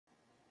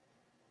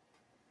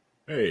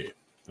Hey,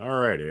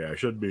 alrighty, I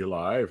should be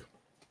live.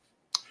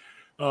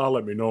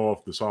 Let me know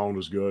if the sound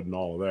is good and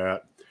all of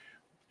that.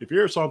 If you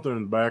hear something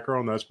in the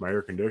background, that's my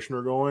air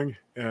conditioner going.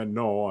 And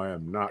no, I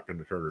am not going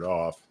to turn it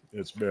off.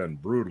 It's been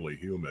brutally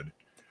humid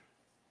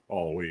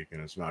all week, and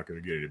it's not going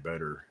to get any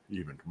better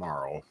even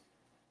tomorrow.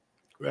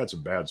 We had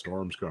some bad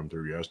storms come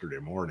through yesterday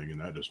morning,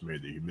 and that just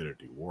made the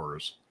humidity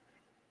worse.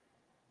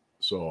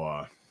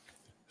 So,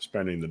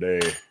 spending the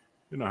day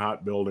in a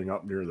hot building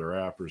up near the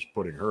rafters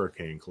putting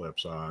hurricane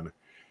clips on,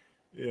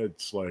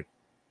 it's like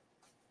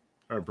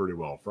I'm pretty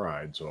well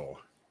fried, so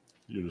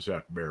you just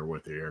have to bear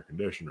with the air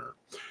conditioner.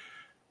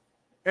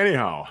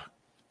 Anyhow,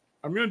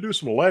 I'm going to do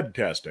some lead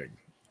testing.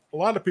 A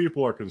lot of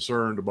people are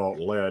concerned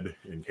about lead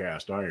in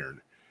cast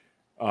iron.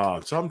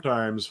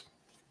 Sometimes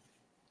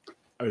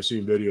I've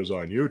seen videos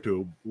on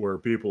YouTube where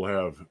people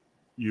have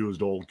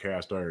used old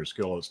cast iron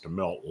skillets to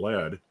melt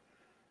lead,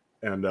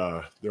 and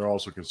they're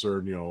also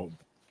concerned,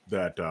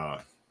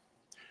 that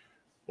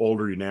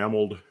older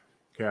enameled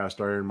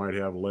cast iron might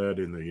have lead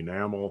in the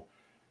enamel.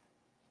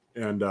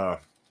 And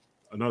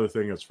another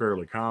thing that's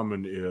fairly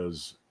common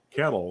is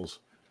kettles.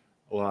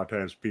 A lot of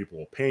times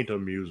people paint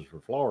them, use it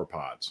for flower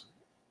pots,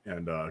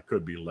 and it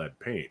could be lead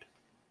paint.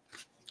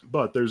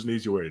 But there's an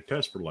easy way to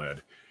test for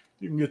lead.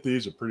 You can get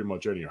these at pretty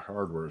much any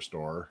hardware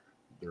store.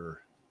 They're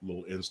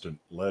little instant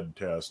lead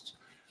tests.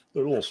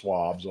 They're little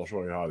swabs. I'll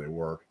show you how they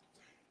work.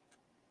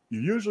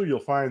 You'll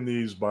find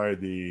these by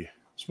the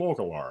smoke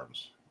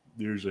alarms.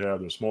 They usually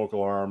have the smoke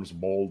alarms,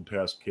 mold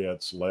test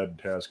kits, lead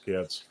test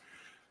kits,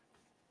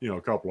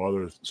 a couple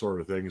other sort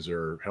of things.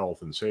 Their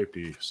health and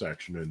safety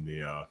section in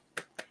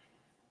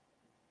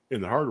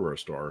the hardware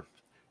store.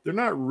 They're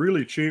not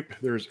really cheap.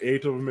 There's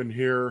 8 of them in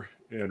here,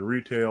 and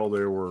retail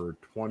they were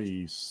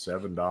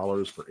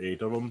 $27 for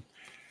 8 of them.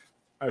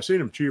 I've seen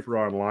them cheaper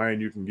online.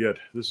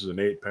 This is an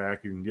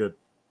 8-pack. You can get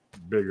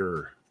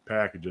bigger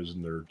packages,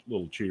 and they're a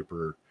little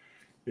cheaper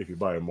if you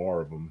buy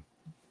more of them.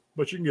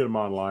 But you can get them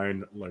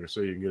online. Like I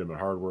say, you can get them at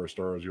hardware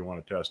stores. You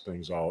want to test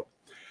things out.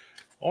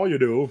 All you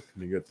do,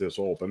 when you get this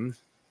open,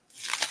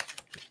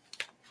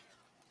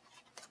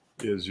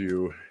 is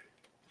the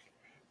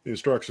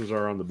instructions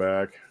are on the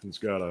back. It's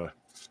got a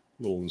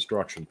little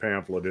instruction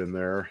pamphlet in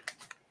there,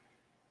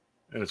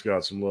 and it's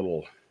got some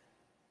little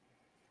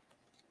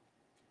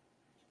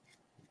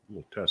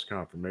test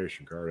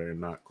confirmation card.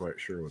 I'm not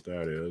quite sure what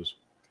that is.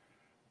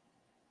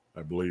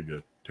 I believe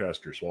you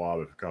test your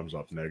swab. If it comes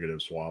up negative,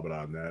 swab it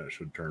on that. It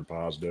should turn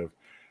positive.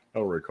 I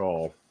don't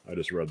recall. I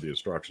just read the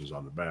instructions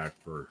on the back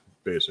for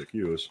basic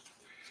use.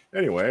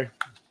 Anyway,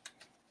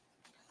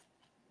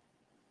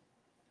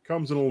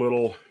 comes in a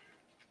little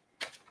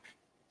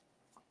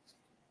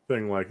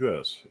thing like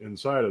this.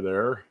 Inside of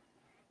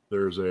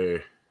there's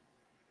a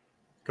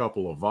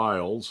couple of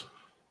vials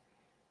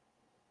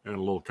and a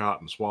little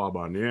cotton swab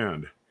on the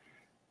end.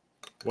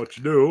 What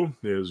you do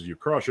is you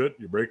crush it,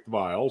 you break the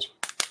vials,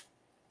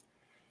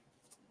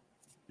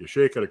 you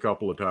shake it a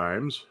couple of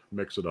times,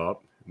 mix it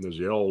up, and there's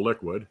yellow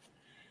liquid.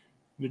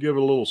 You give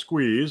it a little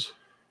squeeze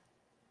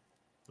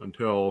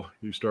until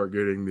you start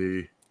getting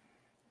the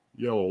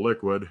yellow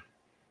liquid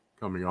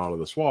coming out of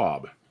the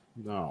swab.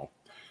 Now,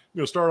 I'm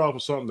going to start off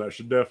with something that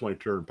should definitely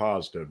turn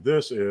positive.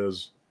 This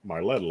is my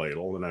lead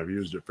ladle, and I've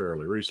used it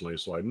fairly recently,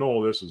 so I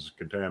know this is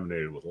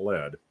contaminated with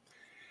lead.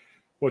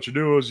 What you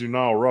do is you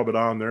now rub it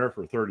on there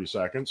for 30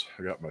 seconds.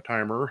 I got my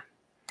timer.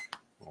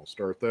 I'll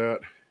start that.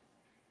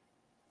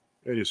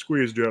 And you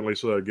squeeze gently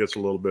so that it gets a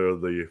little bit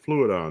of the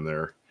fluid on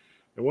there.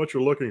 And what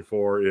you're looking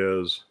for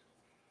is,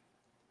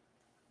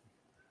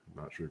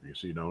 I'm not sure if you can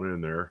see down in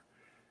there,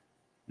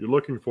 you're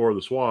looking for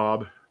the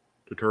swab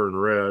to turn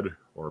red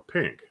or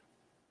pink.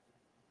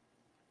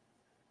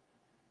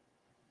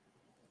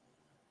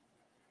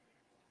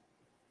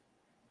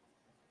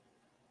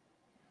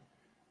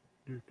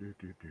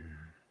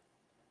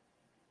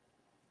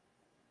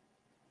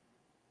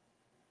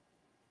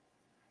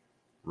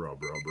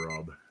 Rub, rub,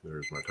 rub.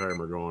 There's my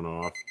timer going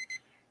off.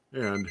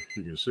 And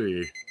you can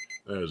see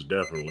that is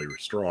definitely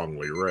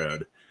strongly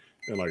red.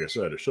 And like I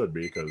said, it should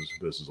be because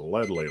this is a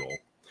lead ladle.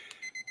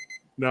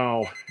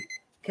 Now,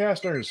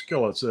 cast iron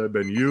skillets that have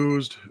been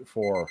used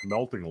for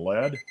melting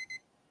lead.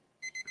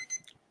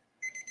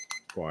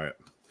 Quiet.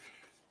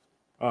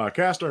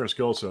 Cast iron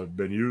skillets have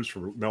been used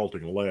for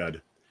melting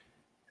lead.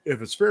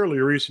 If it's fairly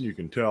recent, you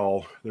can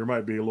tell there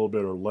might be a little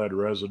bit of lead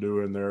residue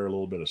in there, a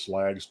little bit of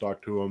slag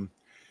stuck to them.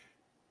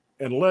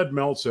 And lead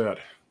melts at,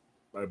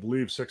 I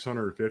believe,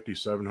 650,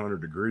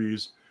 700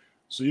 degrees.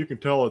 So you can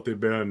tell that they've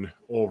been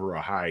over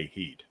a high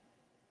heat.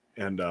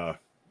 And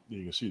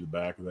you can see the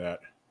back of that.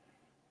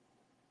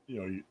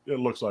 It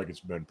looks like it's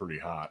been pretty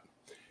hot.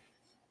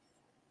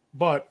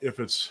 But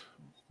if it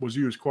was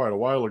used quite a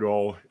while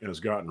ago and has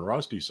gotten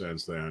rusty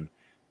since then,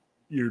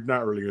 you're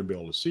not really going to be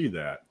able to see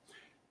that.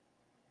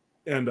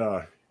 And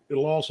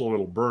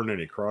it'll burn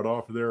any crud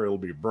off of there. It'll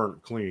be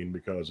burnt clean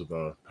because of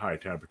the high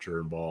temperature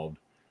involved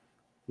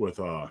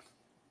with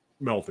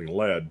melting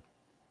lead.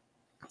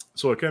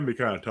 So it can be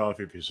kind of tough.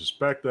 If you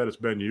suspect that it's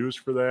been used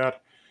for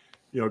that,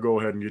 go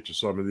ahead and get you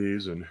some of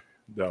these, and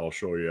that'll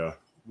show you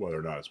whether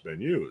or not it's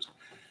been used.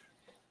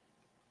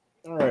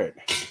 All right.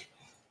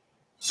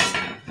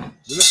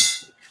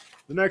 The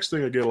next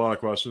thing I get a lot of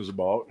questions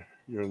about,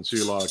 you can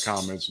see a lot of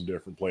comments in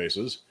different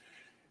places,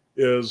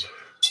 is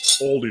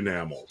old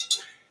enamel.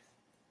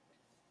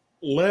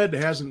 Lead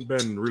hasn't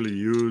been really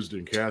used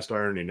in cast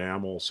iron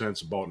enamel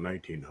since about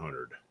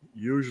 1900.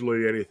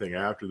 Usually anything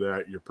after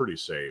that, you're pretty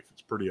safe.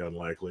 It's pretty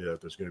unlikely that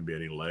there's going to be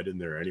any lead in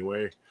there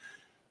anyway.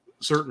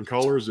 Certain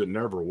colors it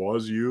never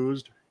was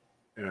used,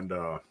 and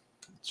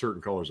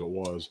certain colors it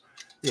was.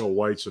 You know,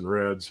 whites and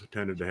reds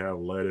tended to have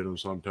lead in them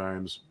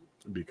sometimes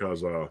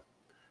because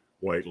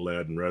white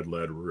lead and red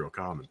lead were real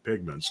common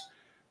pigments.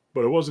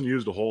 But it wasn't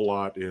used a whole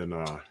lot in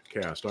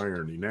cast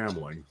iron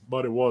enameling,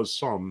 but it was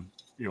some,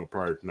 you know,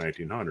 prior to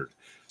 1900.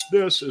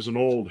 This is an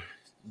old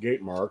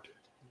gate marked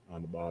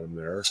on the bottom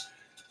there.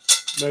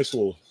 Nice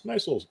little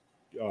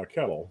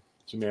kettle.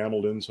 It's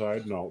enameled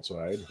inside and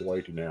outside,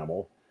 white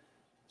enamel.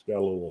 It's got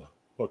a little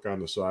hook on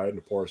the side and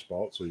a pour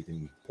spout so you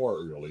can pour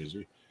it real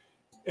easy.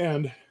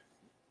 And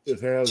it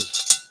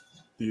has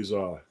these,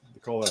 they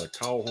call that a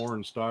cow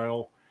horn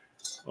style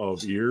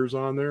of ears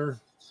on there.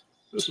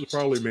 This was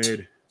probably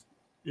made,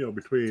 you know,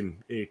 between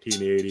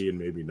 1880 and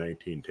maybe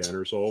 1910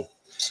 or so.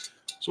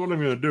 So what I'm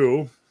going to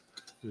do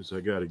is I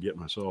got to get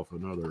myself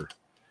another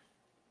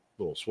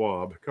little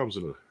swab. It comes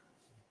in a,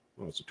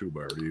 well, it's a tube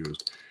I already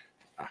used.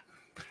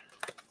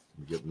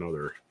 Get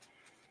another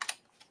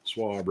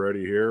swab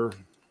ready here.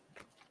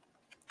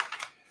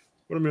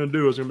 What I'm going to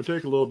do is I'm going to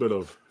take a little bit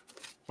of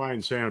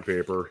fine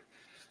sandpaper.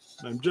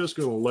 I'm just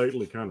going to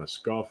lightly kind of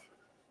scuff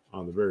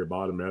on the very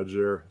bottom edge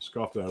there.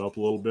 Scuff that up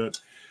a little bit.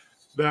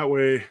 That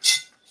way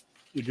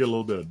you get a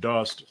little bit of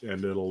dust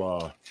and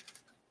it'll,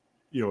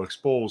 you know,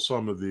 expose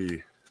some of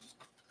the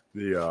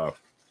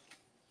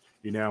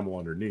enamel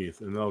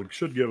underneath, and that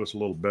should give us a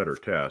little better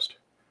test.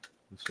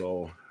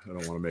 So I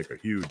don't want to make a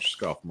huge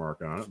scuff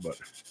mark on it, but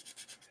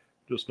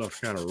just enough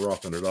to kind of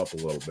roughen it up a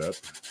little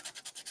bit.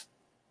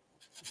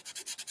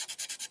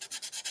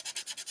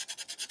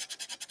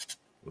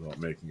 Without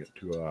making it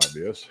too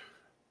obvious.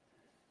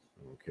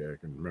 Okay, I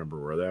can remember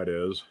where that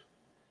is.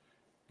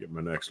 Get my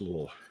next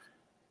little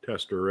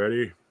tester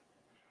ready.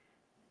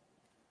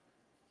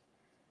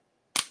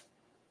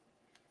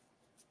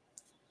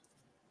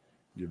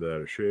 Give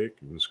that a shake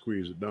and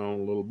squeeze it down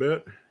a little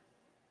bit.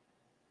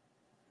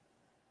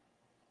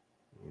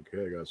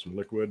 Okay, I got some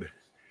liquid.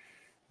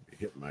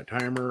 Hit my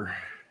timer.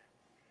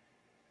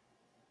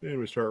 Then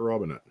we start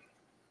rubbing it.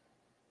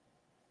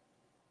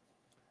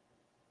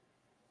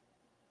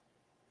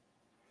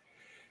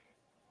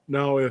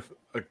 Now, if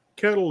a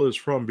kettle is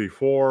from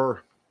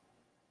before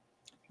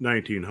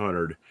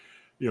 1900,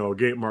 you know, a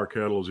gate mark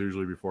kettle is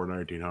usually before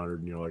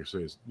 1900. You know, like I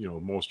say, you know,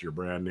 most of your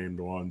brand named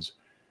ones,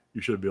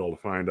 you should be able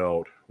to find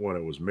out when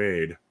it was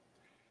made.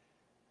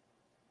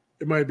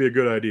 It might be a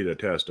good idea to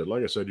test it.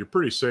 Like I said, you're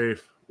pretty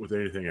safe with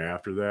anything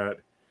after that,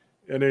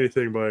 and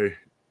anything by,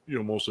 you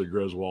know, mostly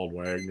Griswold,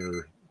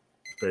 Wagner,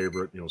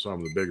 Favorite, you know, some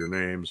of the bigger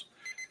names.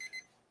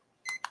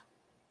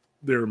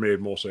 They were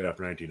made mostly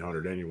after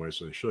 1900 anyway,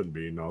 so they shouldn't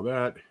be. Now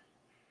that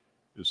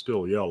is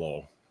still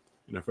yellow,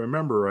 and if I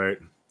remember right,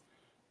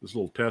 this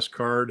little test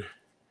card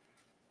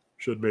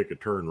should make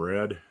it turn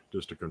red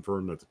just to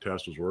confirm that the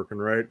test was working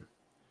right.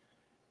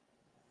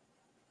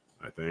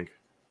 I think.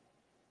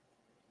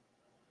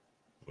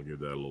 I'll give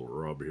that a little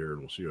rub here and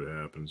we'll see what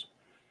happens.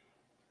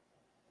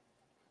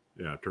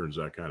 Yeah, it turns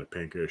that kind of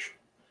pinkish.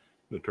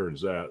 It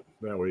turns that.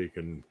 That way you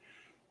can,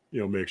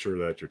 you know, make sure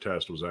that your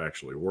test was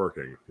actually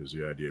working is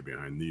the idea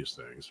behind these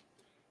things.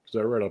 Because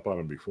I read up on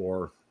them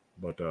before,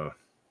 but kind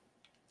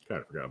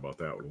of forgot about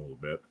that one a little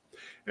bit.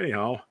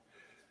 Anyhow,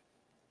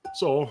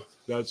 so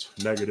that's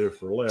negative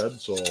for lead,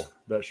 so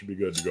that should be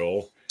good to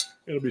go.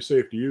 It'll be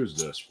safe to use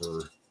this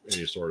for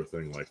any sort of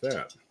thing like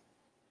that.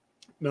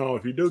 Now,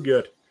 if you do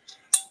get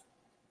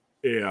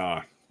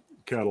a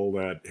kettle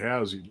that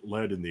has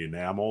lead in the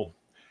enamel,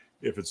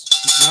 if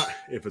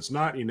it's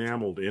not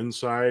enameled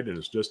inside and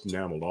it's just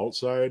enameled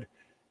outside,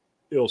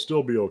 it'll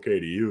still be okay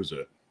to use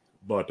it.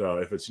 But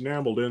if it's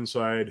enameled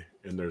inside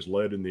and there's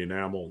lead in the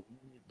enamel,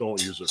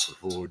 don't use it for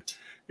food.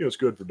 You know, it's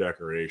good for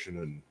decoration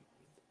and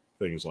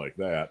things like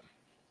that.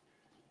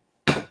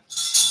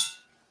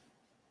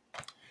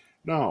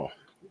 Now,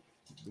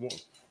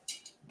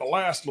 the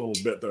last little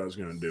bit that I was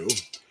going to do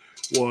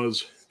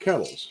was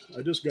kettles.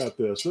 I just got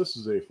this. This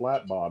is a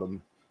flat bottom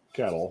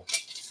kettle.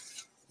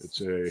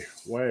 It's a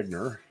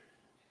Wagner.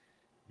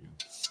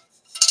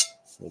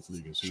 Hopefully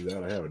you can see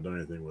that. I haven't done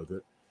anything with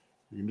it.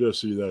 You can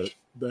just see that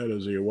that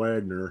is a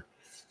Wagner,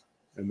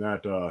 and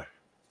that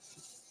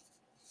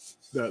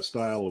that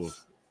style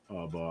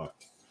of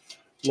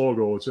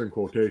logo. It's in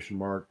quotation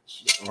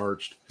marks,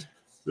 arched.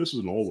 This is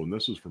an old one.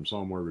 This is from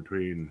somewhere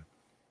between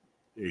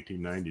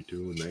 1892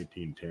 and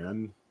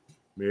 1910,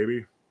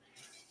 maybe.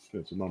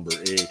 It's a number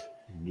 8. You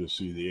can just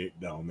see the 8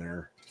 down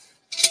there.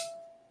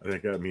 I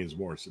think that means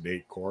more it's an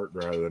 8 quart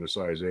rather than a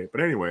size 8.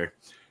 But anyway,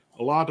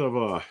 a lot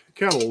of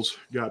kettles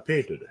got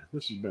painted.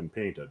 This has been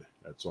painted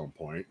at some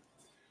point.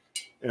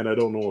 And I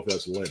don't know if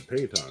that's lead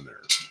paint on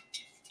there.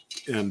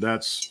 And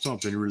that's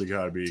something you really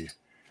got to be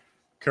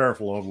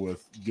careful of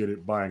with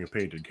buying a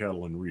painted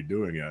kettle and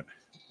redoing it.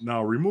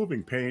 Now,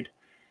 removing paint,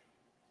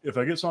 if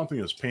I get something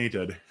that's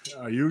painted,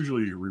 I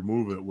usually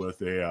remove it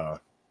with a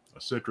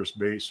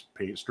citrus-based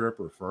paint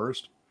stripper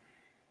first,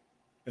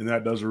 and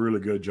that does a really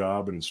good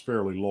job, and it's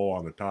fairly low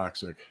on the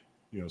toxic.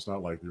 You know, it's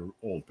not like the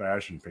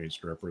old-fashioned paint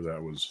stripper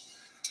that was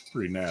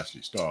pretty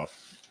nasty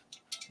stuff.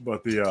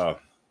 But the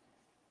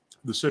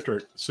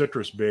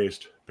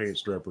citrus-based paint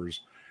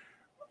strippers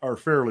are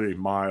fairly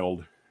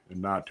mild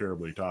and not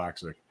terribly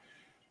toxic,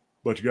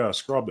 but you gotta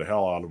scrub the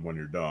hell out of them when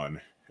you're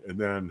done, and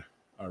then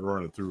I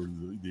run it through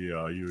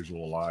the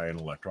usual lye and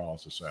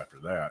electrolysis after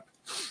that.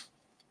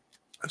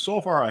 So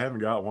far, I haven't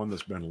got one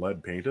that's been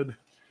lead painted,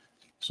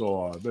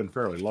 so I've been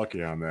fairly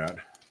lucky on that.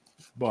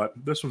 But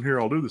this one here,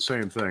 I'll do the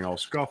same thing. I'll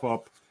scuff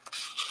up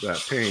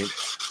that paint,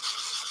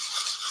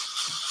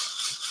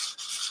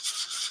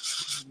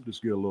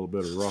 just get a little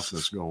bit of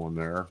roughness going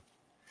there,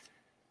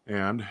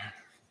 and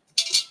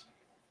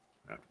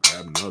I have to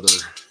grab another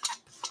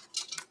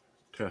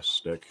test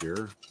stick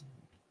here.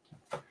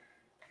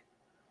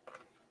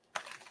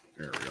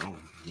 There we go.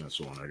 That's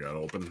the one I got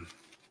open.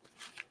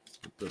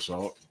 Get this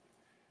out.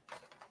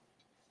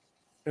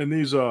 And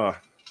these little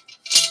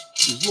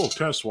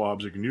test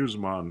swabs, you can use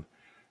them on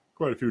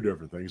quite a few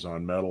different things,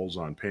 on metals,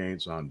 on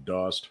paints, on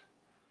dust,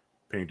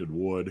 painted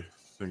wood,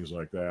 things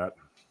like that.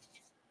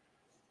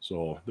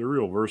 So they're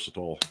real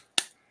versatile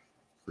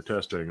for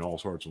testing all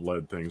sorts of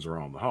lead things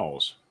around the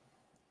house.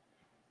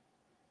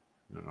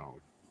 And I'll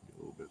get a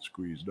little bit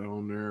squeezed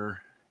down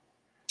there.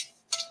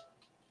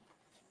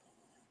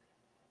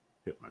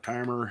 Hit my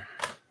timer.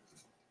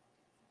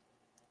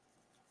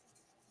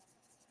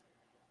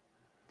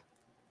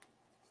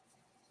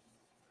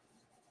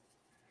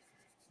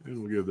 And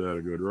we'll give that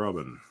a good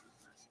rubbing.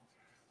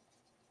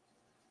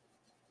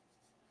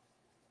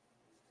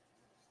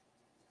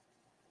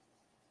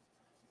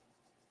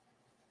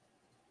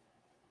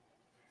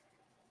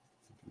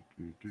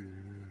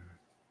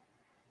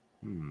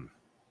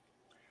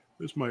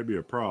 This might be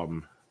a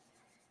problem.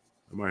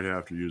 I might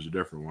have to use a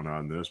different one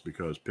on this,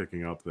 because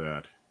picking up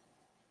that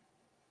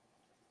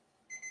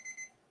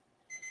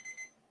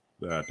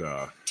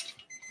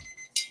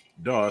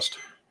dust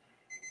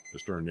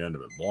has turned the end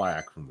of it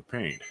black from the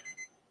paint.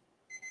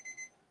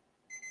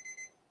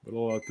 But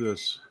I'll let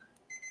this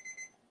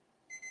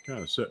kind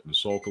of sit and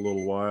soak a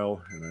little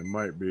while, and I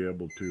might be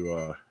able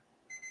to,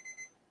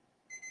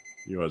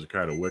 as it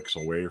kind of wicks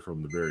away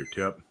from the very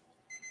tip,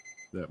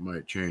 that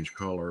might change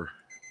color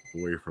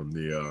away from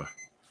the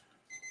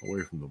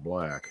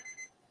black.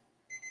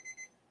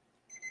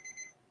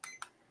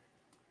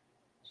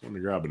 So let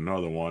me grab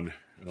another one,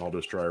 and I'll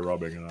just try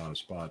rubbing it on a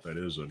spot that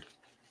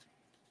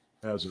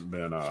hasn't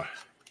been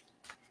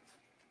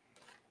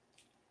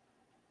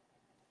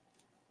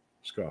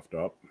scuffed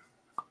up.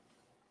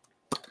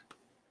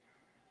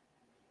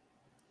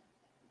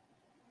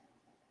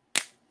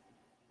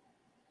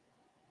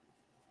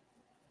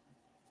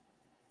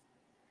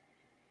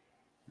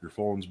 Your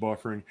phone's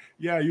buffering.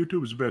 Yeah,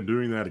 YouTube's been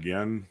doing that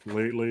again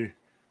lately.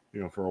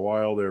 You know, for a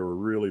while they were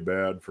really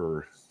bad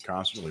for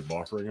constantly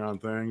buffering on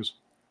things.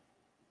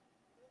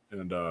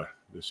 And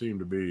they seem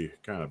to be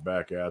kind of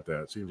back at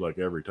that. It seems like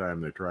every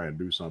time they try and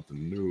do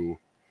something new,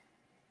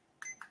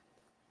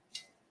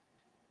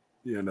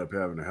 you end up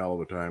having a hell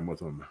of a time with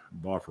them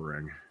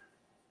buffering.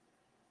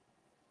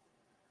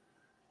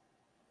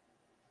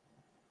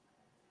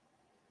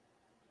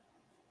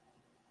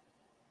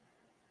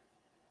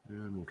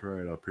 And we'll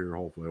try it up here.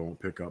 Hopefully I won't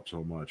pick up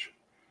so much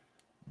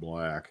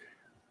black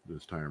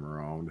this time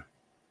around.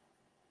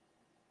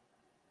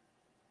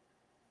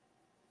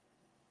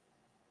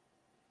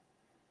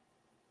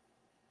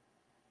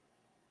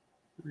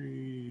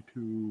 Three,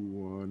 two,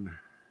 one.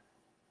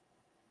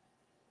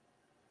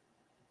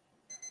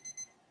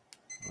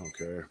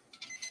 Okay.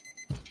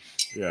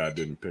 Yeah, I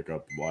didn't pick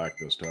up the black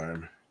this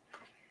time.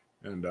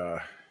 And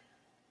that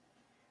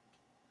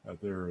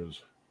there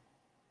is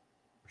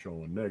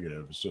showing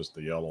negative. It's just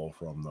the yellow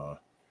from the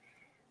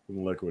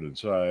liquid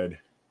inside.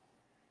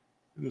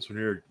 And this one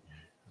here,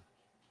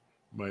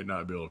 might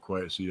not be able to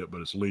quite see it,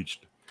 but it's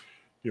leached.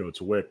 You know,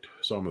 it's wicked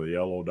some of the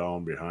yellow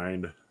down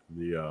behind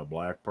the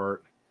black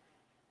part,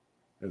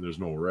 and there's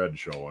no red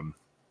showing.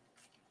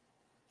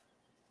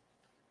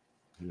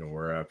 You know,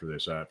 where after they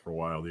sat for a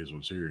while, these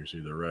ones here, you see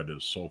the red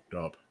is soaked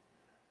up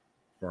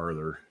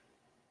farther.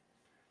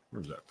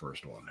 Where's that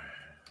first one?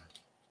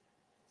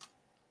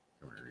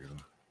 There you go.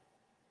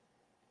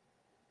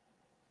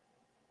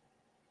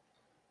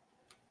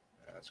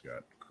 That's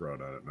got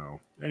crud on it now.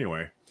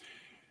 Anyway,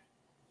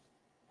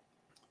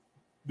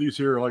 these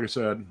here, like I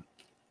said,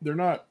 they're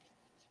not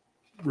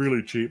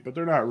really cheap, but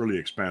they're not really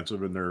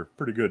expensive, and they're a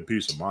pretty good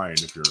peace of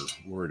mind if you're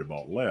worried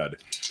about lead.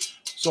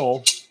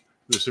 So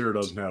this here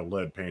doesn't have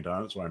lead paint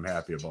on it, so I'm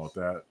happy about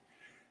that.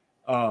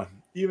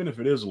 Even if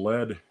it is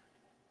lead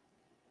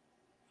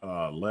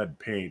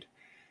paint,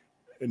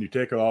 and you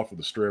take it off with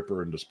the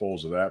stripper and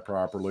dispose of that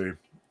properly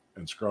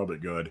and scrub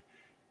it good,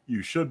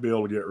 you should be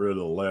able to get rid of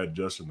the lead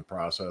just in the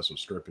process of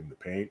stripping the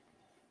paint.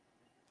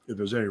 If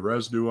there's any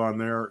residue on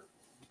there,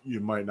 you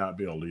might not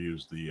be able to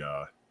use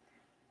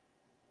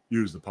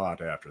the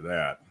pot after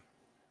that.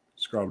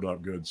 Scrub it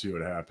up good, see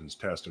what happens,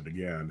 test it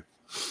again.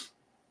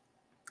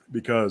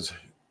 Because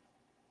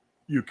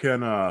you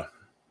can,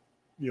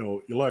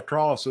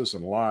 electrolysis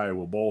and lye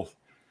will both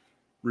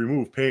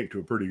remove paint to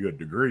a pretty good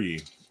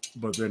degree,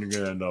 but then you're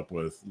going to end up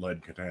with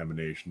lead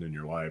contamination in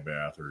your lye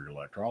bath or your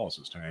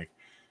electrolysis tank,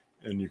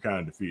 and you're kind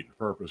of defeating the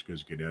purpose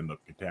because you could end up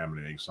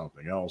contaminating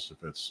something else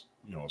if it's,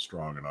 a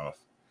strong enough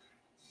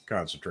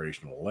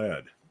concentration of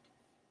lead.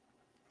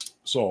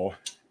 So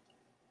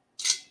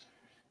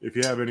if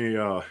you have any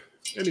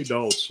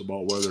doubts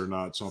about whether or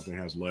not something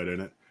has lead in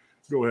it,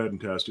 go ahead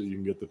and test it. You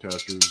can get the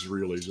testers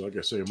really, like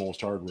I say,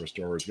 most hardware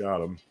stores got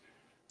them.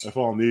 I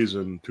found these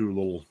in two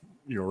little,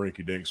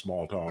 rinky-dink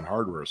small town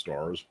hardware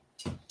stores.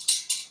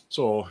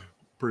 So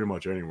pretty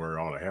much anywhere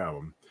ought to have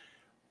them.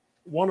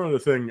 One other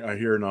thing I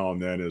hear now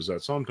and then is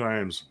that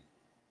sometimes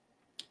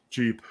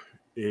cheap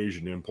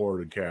Asian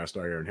imported cast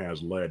iron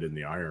has lead in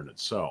the iron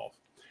itself.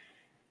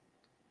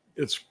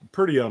 It's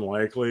pretty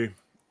unlikely.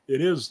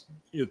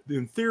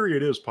 In theory,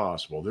 it is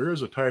possible. There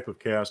is a type of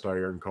cast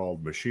iron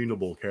called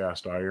machinable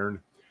cast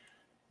iron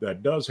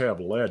that does have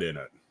lead in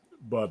it,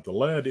 but the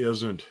lead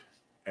isn't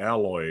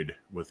alloyed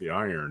with the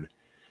iron.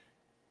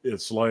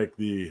 It's like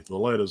the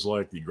lead is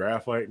like the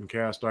graphite in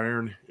cast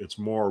iron. It's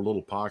more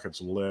little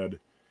pockets of lead,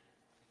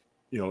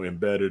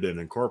 embedded and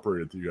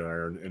incorporated through the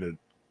iron, and it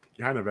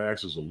kind of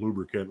acts as a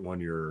lubricant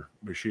when you're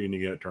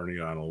machining it, turning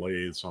it on a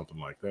lathe, something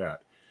like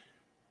that.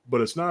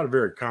 But it's not a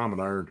very common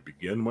iron to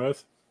begin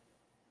with.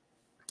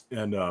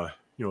 And,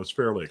 it's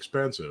fairly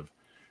expensive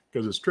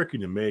because it's tricky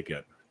to make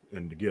it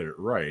and to get it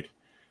right.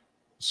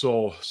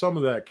 So some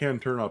of that can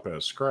turn up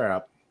as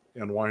scrap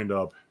and wind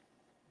up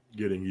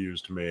getting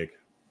used to make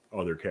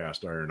other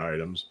cast iron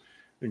items,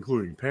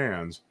 including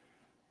pans.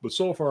 But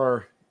so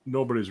far,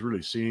 nobody's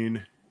really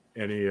seen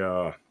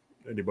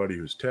anybody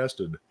who's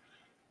tested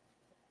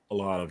a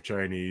lot of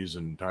Chinese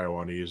and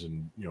Taiwanese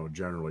and,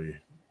 generally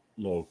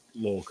low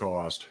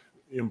cost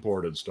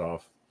imported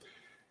stuff.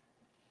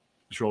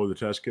 Show the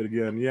test kit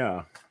again,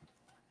 yeah.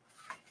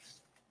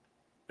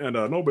 And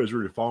nobody's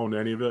really found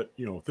any of it.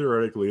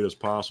 Theoretically it is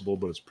possible,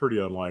 but it's pretty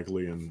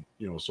unlikely, and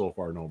so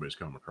far nobody's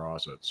come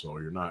across it. So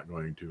you're not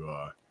going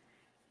to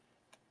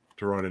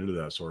run into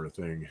that sort of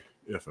thing,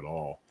 if at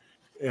all.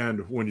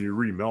 And when you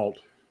remelt,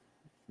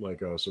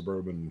 like a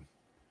Suburban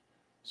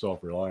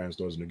Self-Reliance,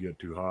 doesn't get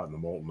too hot in the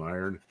molten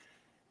iron.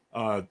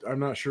 I'm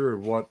not sure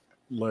what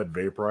lead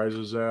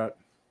vaporizes at.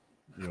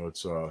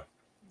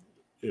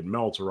 It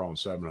melts around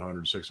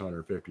 700,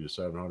 650 to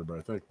 700, but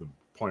I think the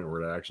point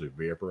where it actually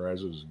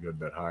vaporizes is a good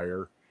bit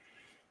higher.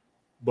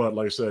 But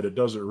like I said, it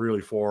doesn't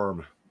really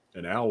form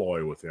an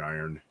alloy with the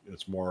iron.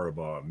 It's more of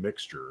a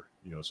mixture.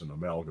 It's an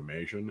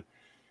amalgamation,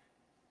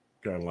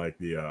 kind of like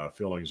the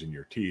fillings in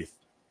your teeth.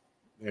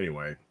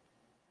 Anyway,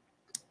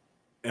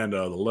 and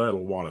the lead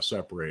will want to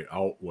separate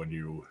out when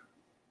you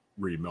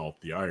remelt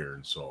the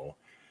iron. So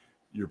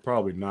you're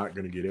probably not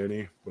going to get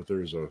any, but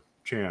there's a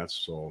chance.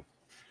 So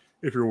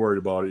if you're worried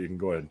about it, you can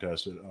go ahead and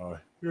test it.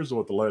 Here's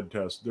what the lead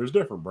test. There's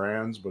different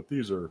brands, but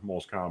these are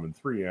most common.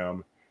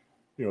 3M,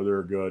 they're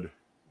a good,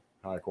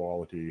 high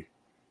quality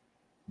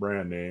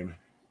brand name.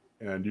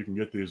 And you can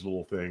get these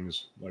little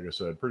things, like I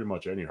said, pretty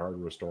much any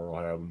hardware store will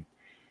have them.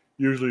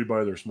 Usually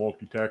by their smoke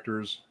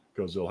detectors,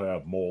 because they'll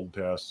have mold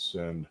tests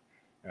and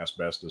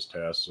asbestos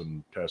tests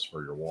and tests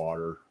for your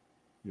water.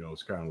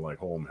 It's kind of like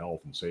home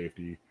health and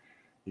safety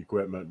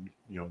equipment,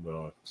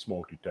 the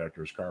smoke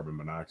detectors, carbon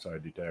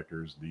monoxide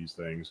detectors, these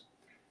things.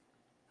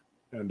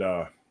 And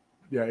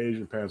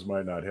Asian pans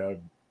might not have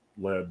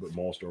lead, but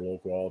most are low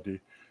quality.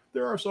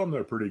 There are some that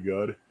are pretty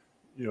good.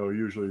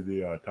 Usually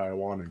the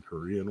Taiwan and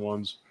Korean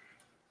ones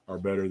are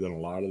better than a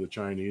lot of the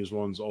Chinese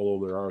ones,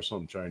 although there are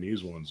some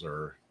Chinese ones that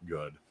are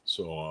good.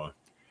 So,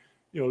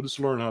 just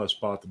learn how to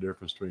spot the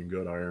difference between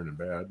good iron and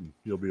bad, and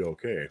you'll be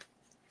okay.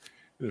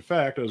 And in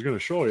fact, I was going to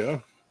show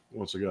you,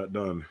 once I got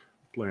done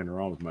playing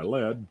around with my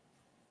lead,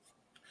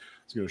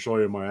 I was going to show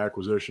you my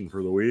acquisition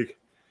for the week.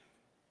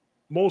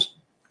 Most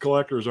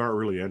collectors aren't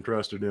really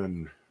interested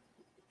in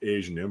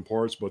Asian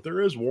imports, but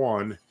there is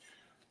one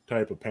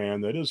type of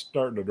pan that is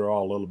starting to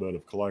draw a little bit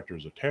of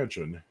collectors'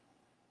 attention.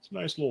 It's a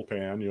nice little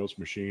pan, it's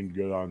machined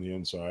good on the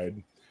inside,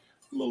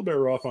 a little bit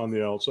rough on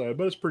the outside,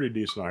 but it's pretty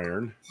decent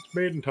iron. It's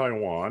made in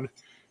Taiwan,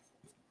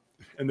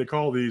 and they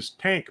call these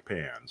tank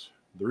pans.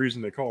 The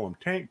reason they call them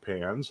tank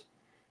pans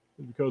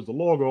is because the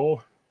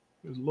logo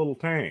is a little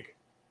tank.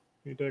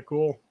 Ain't that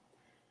cool?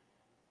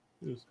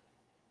 This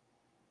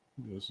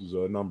is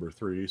a number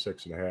 3,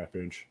 6.5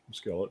 inch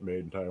skillet made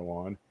in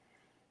Taiwan.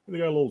 And they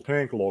got a little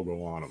tank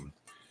logo on them.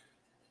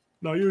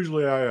 Now,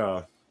 usually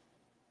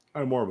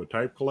I'm more of a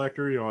type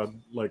collector. I'd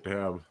like to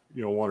have,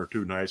 one or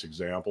two nice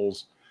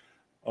examples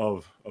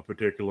of a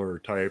particular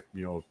type,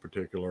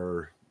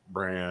 particular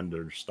brand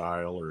or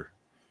style or,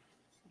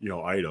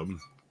 item.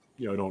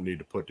 I don't need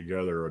to put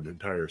together an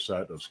entire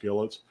set of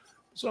skillets.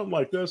 Something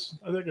like this,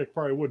 I think I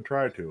probably would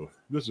try to.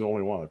 This is the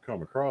only one I've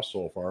come across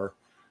so far,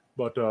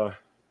 but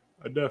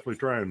I'd definitely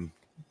try and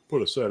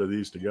put a set of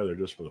these together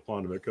just for the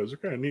fun of it because they're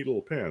kind of neat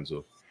little pans,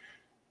 a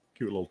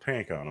cute little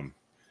tank on them.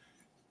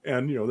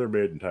 And, they're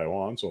made in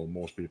Taiwan, so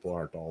most people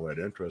aren't all that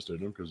interested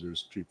in them because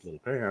there's cheap little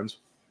pans.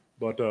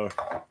 But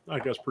I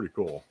guess pretty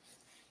cool.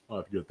 I'll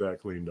have to get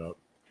that cleaned up.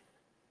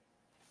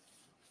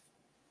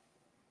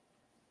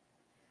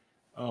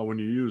 When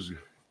you use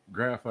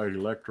graphite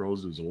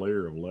electrodes, does a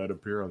layer of lead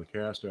appear on the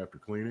cast after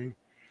cleaning?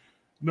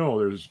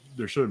 No,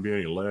 there shouldn't be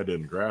any lead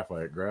in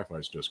graphite.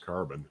 Graphite's just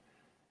carbon.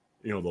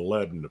 The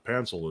lead in the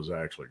pencil is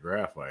actually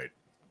graphite.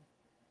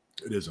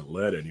 It isn't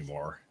lead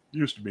anymore. It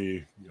used to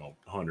be,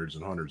 hundreds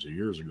and hundreds of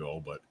years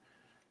ago, but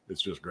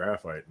it's just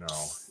graphite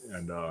now.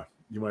 And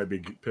you might be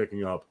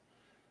picking up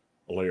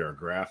a layer of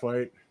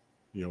graphite,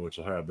 which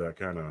will have that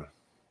kind of,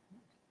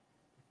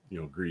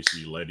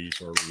 greasy, leady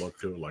sort of look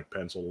to it, like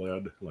pencil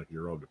lead, like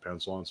you rubbed a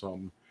pencil on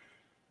something.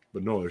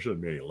 But no, there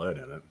shouldn't be any lead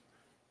in it.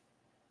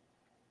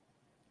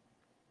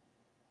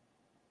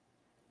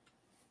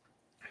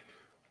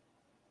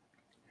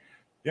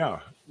 Yeah,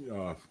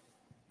 I'm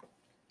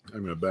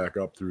going to back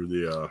up through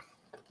the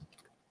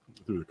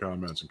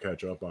comments and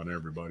catch up on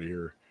everybody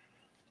here.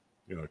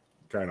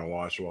 Kind of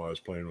watched while I was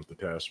playing with the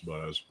test,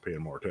 but I was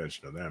paying more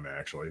attention to them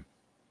actually.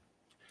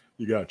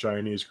 You got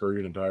Chinese,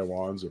 Korean, and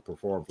Taiwans that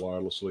perform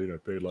flawlessly, and I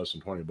paid less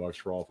than $20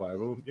 for all 5 of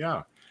them.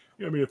 Yeah,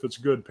 I mean, if it's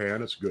a good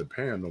pan, it's a good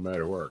pan, no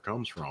matter where it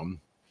comes from,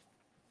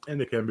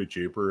 and it can be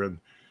cheaper, and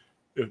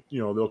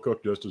they'll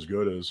cook just as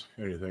good as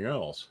anything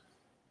else.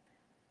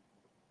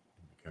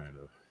 Kind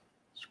of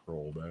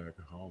scroll back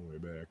all the way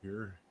back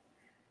here.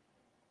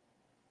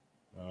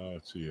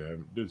 Let's see. I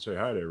did say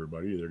hi to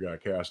everybody. Either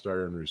got Cast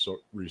Iron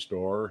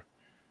Restore,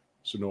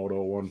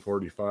 Sonodo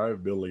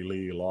 145, Billy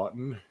Lee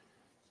Lawton,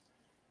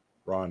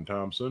 Ron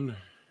Thompson.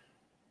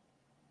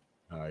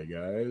 Hi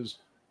guys.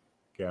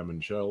 Cameron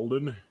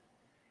Sheldon,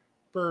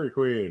 Furry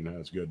Queen.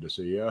 That's good to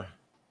see ya.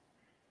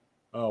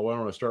 Why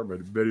don't I start my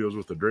videos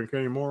with a drink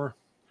anymore?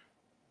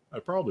 I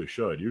probably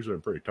should. Usually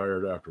I'm pretty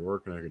tired after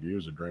work and I could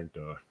use a drink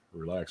to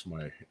relax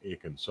my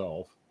aching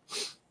self.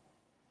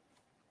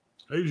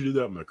 I usually do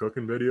that in my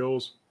cooking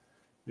videos.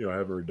 I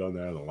haven't really done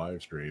that in the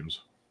live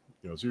streams.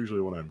 It's usually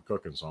when I'm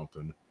cooking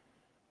something.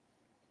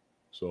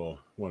 So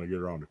when I get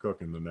around to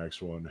cooking the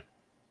next one,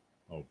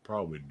 I'll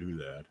probably do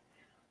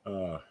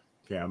that.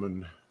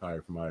 Cameron, hi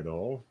from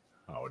Idaho.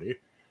 Howdy.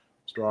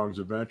 Strong's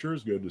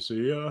Adventures, good to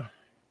see ya.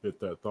 Hit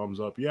that thumbs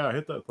up. Yeah,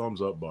 hit that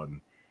thumbs up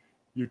button.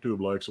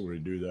 YouTube likes it when you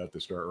do that. They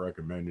start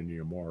recommending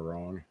you more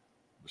wrong.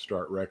 They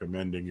start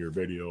recommending your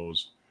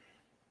videos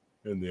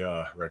in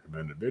the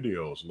recommended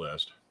videos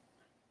list.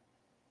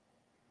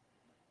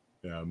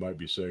 Yeah, it might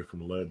be safe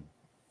from a lead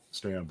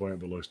standpoint,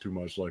 but looks too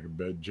much like a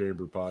bed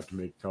chamber pot to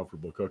make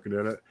comfortable cooking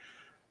in it.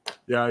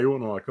 Yeah, you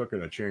wouldn't want to cook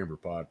in a chamber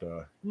pot.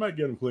 You might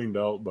get them cleaned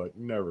out, but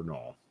you never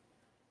know.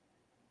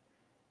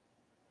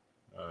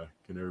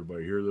 Can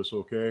everybody hear this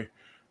okay?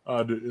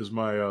 Is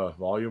my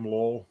volume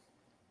low,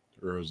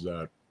 or is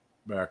that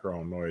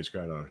background noise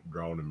kind of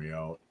drowning me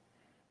out?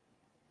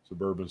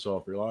 Suburban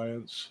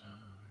Self-Reliance.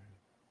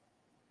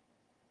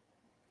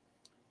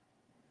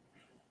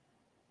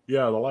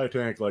 Yeah, the lye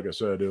tank, like I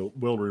said, it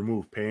will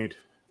remove paint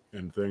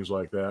and things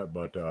like that.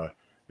 But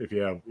if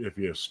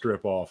you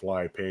strip off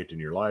lye paint in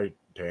your lye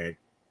tank,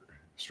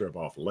 strip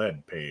off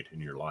lead paint in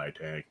your lye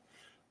tank,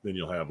 then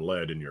you'll have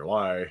lead in your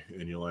lye,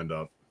 and you'll end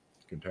up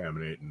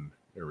contaminating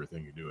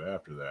everything you do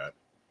after that.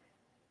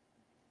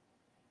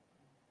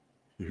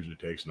 Usually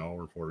takes an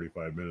hour and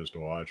 45 minutes to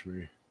watch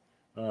me.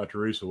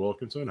 Teresa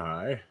Wilkinson,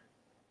 hi.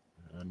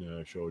 And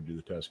I showed you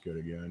the test kit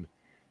again.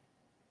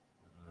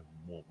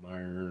 Molten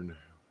iron.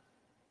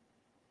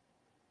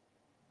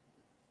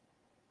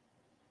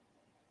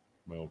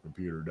 My old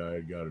computer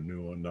died, got a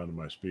new one. None of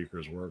my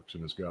speakers works,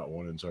 and it's got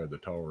one inside the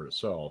tower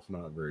itself.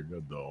 Not very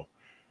good though.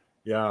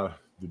 Yeah,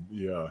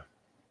 the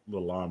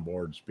little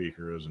onboard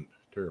speaker isn't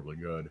terribly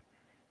good.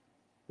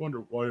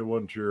 Wonder why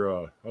wouldn't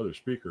your other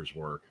speakers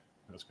work?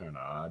 That's kind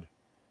of odd.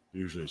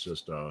 Usually it's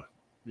just a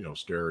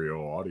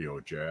stereo audio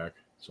jack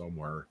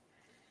somewhere,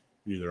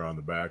 either on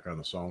the back on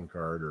the sound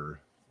card, or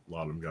a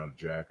lot of them got a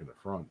jack in the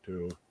front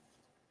too.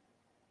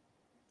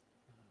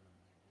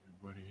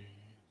 Everybody,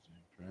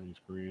 Chinese,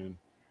 Korean.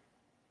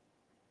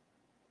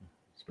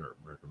 Start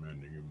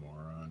recommending you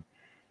more on.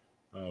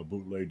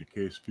 Bootlegged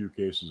a few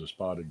cases of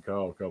spotted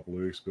cow a couple of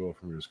weeks ago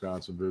from your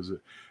Wisconsin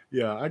visit.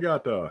 Yeah, I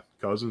got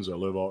cousins that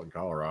live out in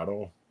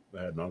Colorado.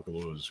 I had an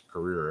uncle who was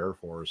career Air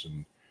Force,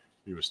 and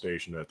he was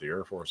stationed at the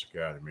Air Force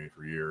Academy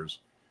for years.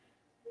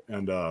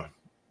 And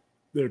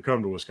they'd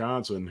come to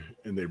Wisconsin,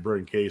 and they'd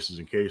bring cases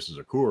and cases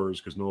of Coors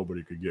because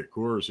nobody could get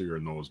Coors here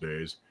in those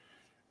days.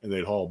 And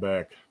they'd haul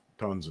back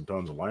tons and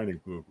tons of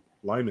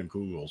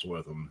Leinenkugels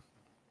with them.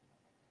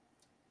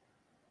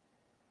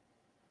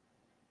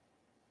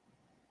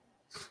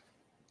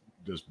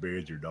 Just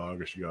bathed your dog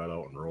as she got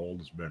out and rolled.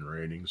 It's been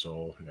raining,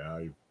 so yeah,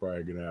 you're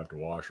probably gonna have to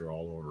wash her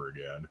all over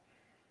again.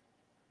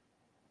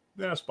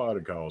 Yeah,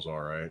 spotted cow's all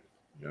right.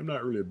 Yeah, I'm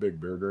not really a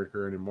big beer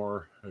drinker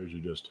anymore. I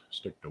usually just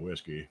stick to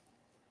whiskey.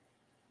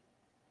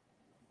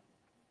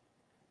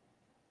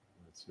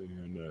 Let's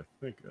And I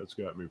think that's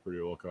got me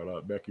pretty well caught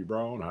up. Becky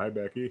Brown. Hi,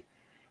 Becky.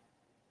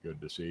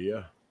 Good to see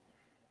you.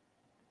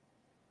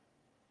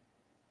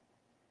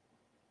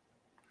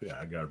 Yeah,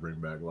 I got to bring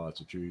back lots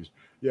of cheese.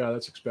 Yeah,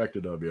 that's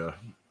expected of you.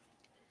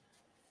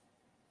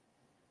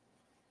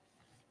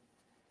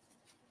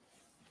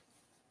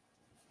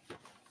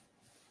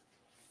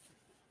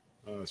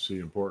 Let's see,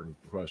 important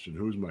question.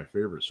 Who's my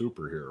favorite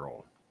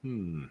superhero?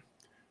 Never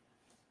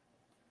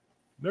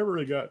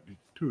really got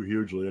too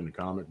hugely into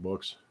comic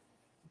books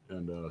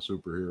and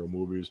superhero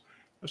movies.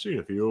 I've seen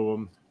a few of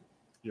them.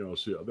 I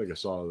think I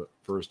saw the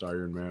first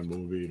Iron Man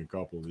movie and a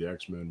couple of the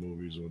X-Men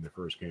movies when they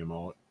first came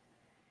out.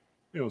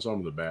 Some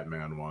of the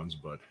Batman ones,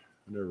 but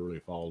I never really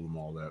followed them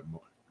all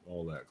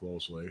that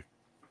closely.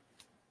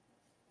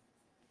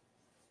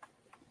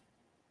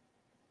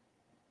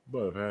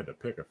 But if I had to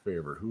pick a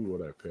favorite, who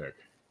would I pick?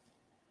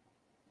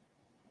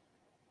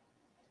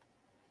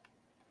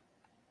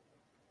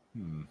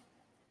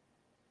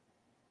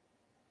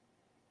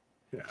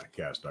 Yeah,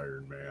 Cast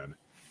Iron Man.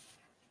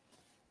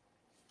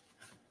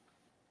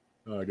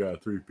 I got a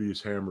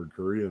 3-piece hammered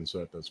Korean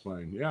set. That's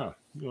fine. Yeah,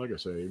 like I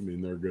say, I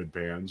mean they're good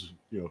pans.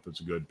 If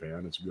it's a good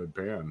pan, it's a good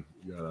pan.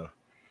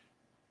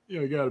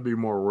 You gotta be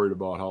more worried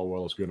about how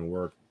well it's going to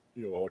work.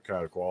 What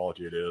kind of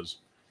quality it is,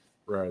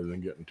 rather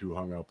than getting too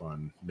hung up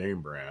on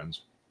name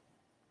brands.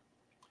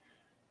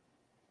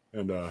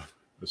 And I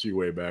see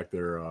way back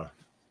there,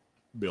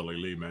 Billy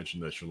Lee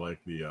mentioned that she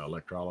liked the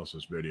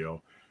electrolysis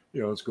video.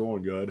 It's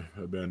going good.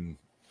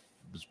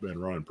 It's been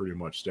running pretty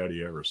much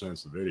steady ever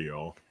since the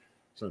video,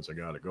 since I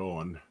got it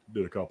going.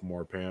 Did a couple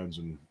more pans,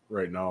 and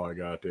right now I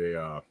got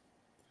a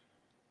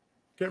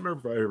can't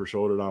remember if I ever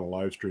showed it on a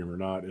live stream or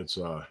not. It's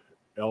a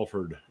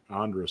Alfred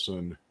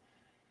Andresen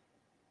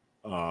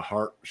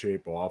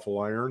heart-shaped waffle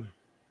iron.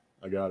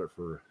 I got it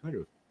for I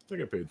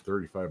think I paid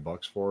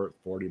 $35 for it,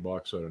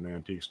 $40 at an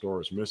antique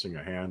store. It's missing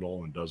a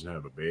handle and doesn't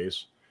have a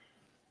base,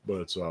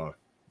 but it's a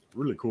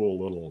really cool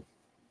little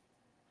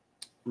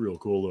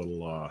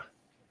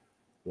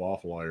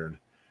waffle iron.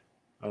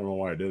 I don't know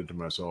why I did it to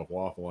myself.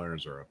 Waffle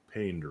irons are a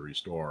pain to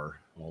restore.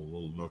 All the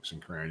little nooks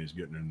and crannies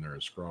getting in there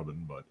and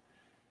scrubbing, but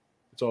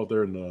it's out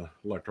there in the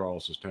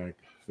electrolysis tank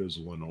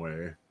fizzling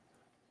away.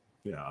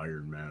 Yeah,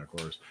 Iron Man, of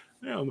course.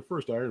 Yeah, and the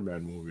first Iron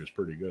Man movie is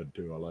pretty good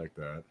too. I like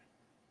that.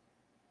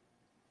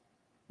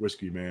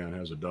 Whiskey Man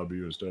has a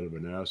W instead of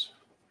an S.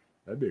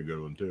 That'd be a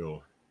good one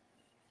too.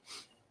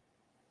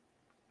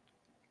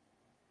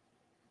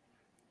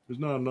 There's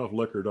not enough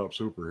liquored up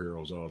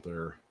superheroes out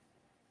there.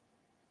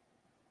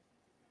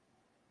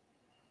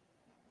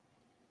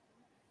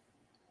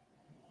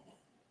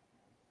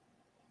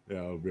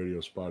 Yeah, video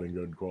spotting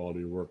good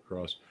quality work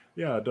across.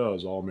 Yeah, it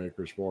does. All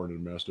makers, foreign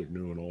and domestic,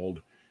 new and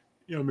old.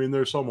 I mean,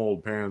 there's some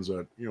old pans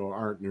that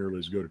aren't nearly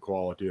as good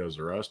quality as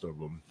the rest of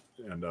them,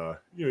 and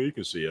you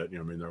can see it.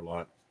 I mean, they're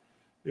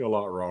a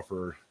lot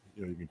rougher.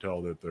 You can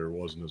tell that there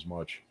wasn't as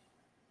much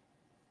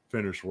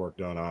finish work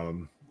done on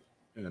them,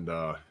 and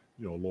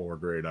lower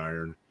grade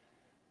iron.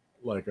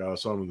 Like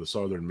some of the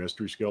Southern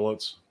Mystery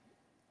skillets,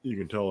 you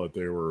can tell that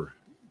they were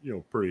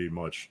pretty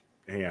much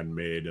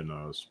handmade in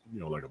a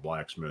like a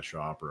blacksmith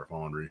shop or a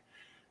foundry.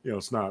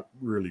 It's not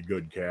really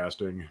good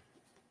casting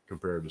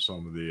compared to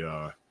some of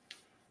the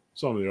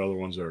other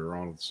ones that are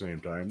around at the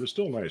same time. They're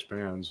still nice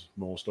pans,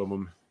 most of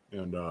them,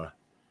 and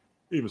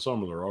even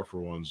some of the rougher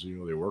ones,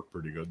 they work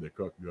pretty good. They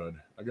cook good.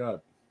 I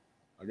got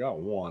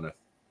one.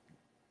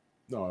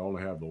 No, I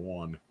only have the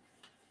one.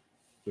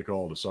 They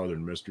call it a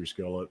Southern Mystery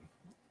skillet.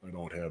 I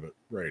don't have it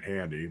right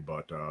handy,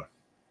 but I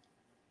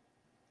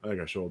think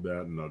I showed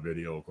that in a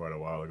video quite a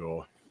while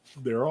ago.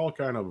 They're all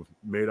kind of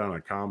made on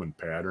a common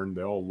pattern.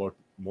 They all look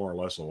more or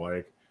less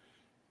alike.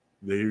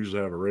 They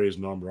usually have a raised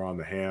number on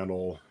the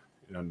handle,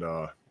 and they're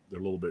a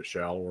little bit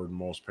shallower than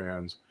most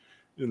pans,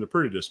 and they're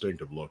pretty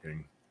distinctive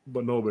looking.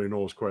 But nobody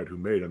knows quite who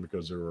made them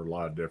because there were a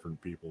lot of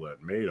different people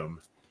that made them,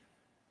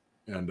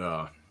 and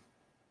a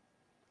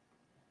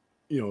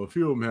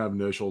few of them have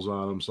initials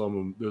on them. Some of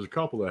them, there's a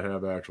couple that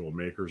have actual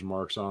maker's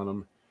marks on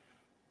them,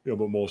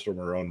 but most of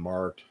them are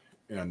unmarked.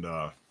 And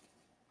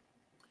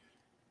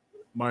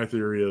my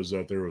theory is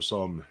that there was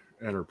some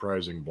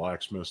enterprising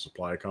blacksmith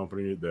supply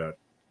company that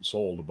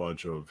sold a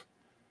bunch of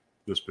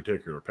this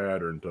particular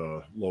pattern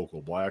to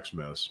local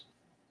blacksmiths,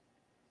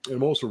 and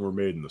most of them were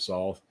made in the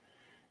South.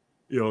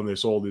 And they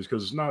sold these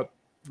because it's not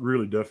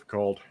really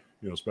difficult,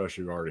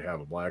 especially if you already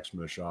have a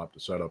blacksmith shop, to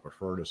set up a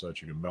furnace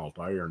that you can melt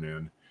iron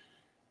in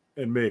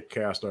and make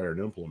cast iron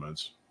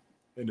implements.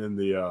 And in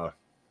the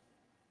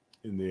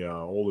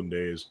olden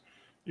days,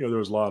 there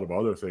was a lot of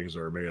other things that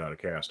are made out of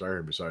cast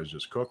iron besides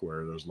just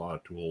cookware. There's a lot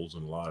of tools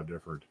and a lot of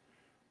different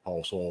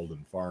household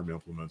and farm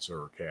implements that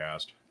were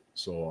cast.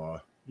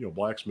 So,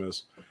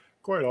 blacksmiths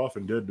quite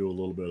often did do a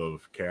little bit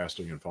of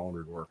casting and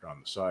foundry work on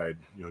the side,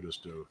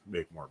 just to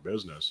make more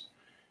business.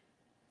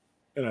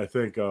 And I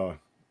think,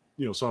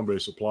 somebody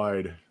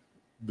supplied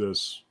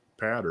this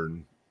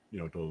pattern,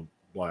 to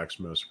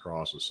blacksmiths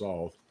across the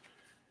South.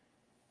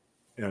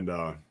 And,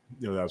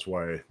 that's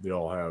why they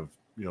all have,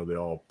 they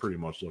all pretty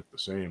much look the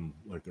same,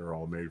 like they're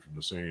all made from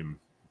the same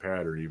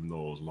pattern, even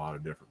though it was a lot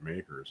of different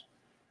makers.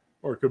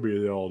 Or it could be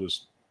they all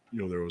just,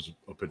 there was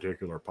a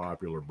particular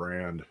popular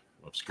brand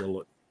of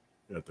skillet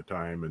at the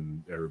time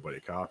and everybody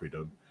copied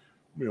them.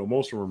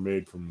 Most of them were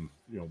made from,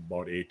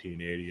 about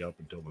 1880 up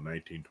until the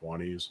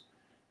 1920s.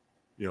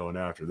 And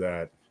after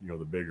that,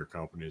 the bigger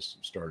companies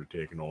started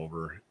taking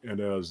over. And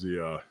as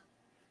the,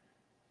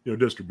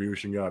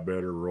 distribution got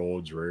better,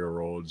 roads,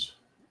 railroads,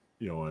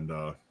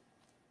 and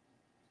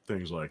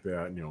things like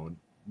that,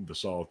 the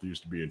South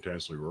used to be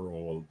intensely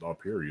rural.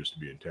 Up here used to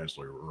be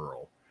intensely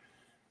rural,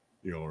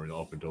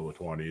 up until the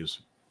 20s.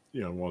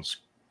 Once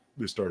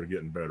they started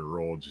getting better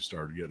roads, you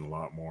started getting a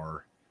lot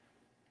more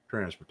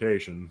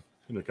transportation,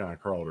 and it kind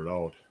of crowded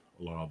out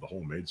a lot of the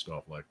homemade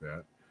stuff like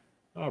that.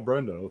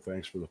 Brenda,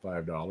 thanks for the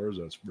 $5.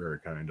 That's very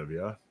kind of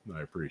you.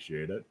 I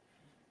appreciate it.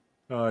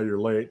 You're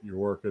late. You're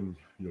working.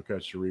 You'll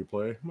catch the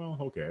replay. Well,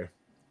 okay.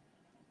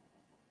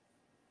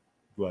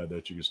 Glad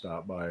that you can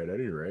stop by at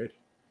any rate.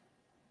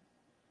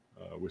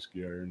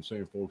 Whiskey Iron,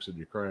 same folks that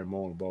you cry and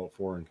moan about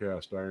foreign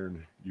cast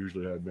iron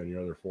usually have many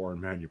other foreign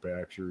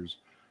manufacturers,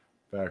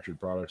 factory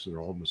products that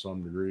are home to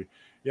some degree.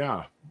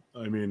 Yeah,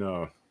 I mean,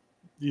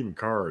 even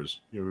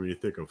cars. When you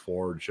think of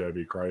Ford,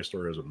 Chevy,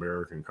 Chrysler as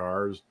American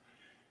cars,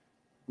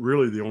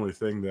 really the only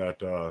thing that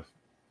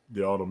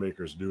the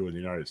automakers do in the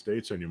United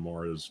States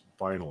anymore is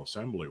final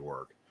assembly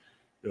work.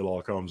 It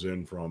all comes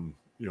in from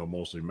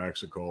mostly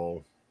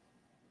Mexico,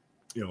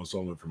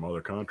 some of it from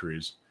other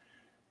countries.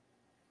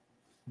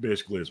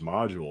 Basically, it's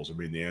modules. I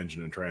mean, the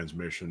engine and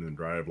transmission and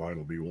driveline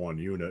will be one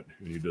unit,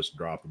 and you just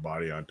drop the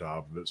body on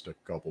top of it, stick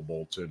a couple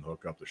bolts in,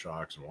 hook up the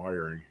shocks and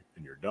wiring,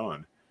 and you're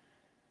done.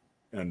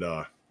 And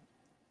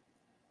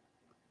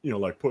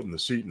like putting the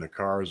seat in the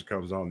car as it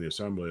comes down the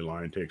assembly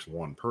line takes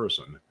one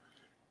person,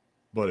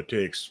 but it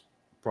takes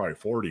probably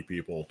 40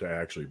 people to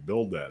actually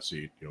build that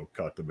seat,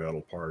 cut the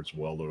metal parts,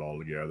 weld it all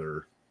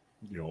together,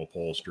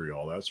 upholstery,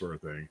 all that sort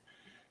of thing.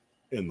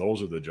 And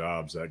those are the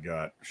jobs that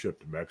got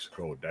shipped to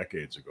Mexico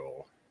decades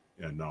ago.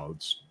 And now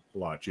it's a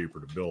lot cheaper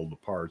to build the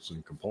parts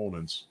and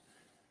components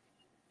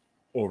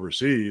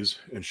overseas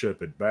and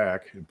ship it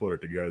back and put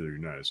it together in the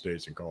United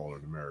States and call it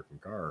an American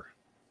car.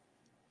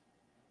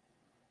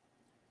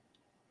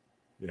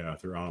 Yeah,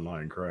 if they're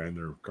online crying,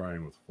 they're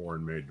crying with a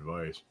foreign-made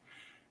device.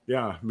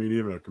 Yeah, I mean,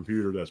 even a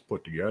computer that's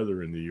put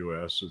together in the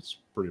U.S., it's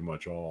pretty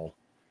much all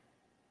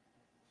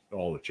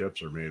the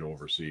chips are made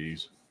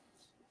overseas.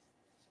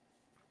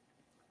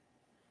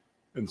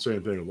 And the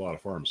same thing with a lot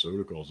of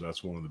pharmaceuticals.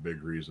 That's one of the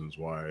big reasons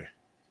why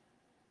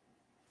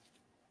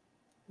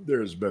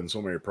there's been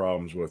so many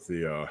problems with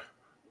the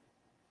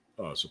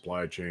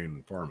supply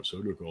chain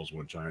pharmaceuticals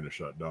when China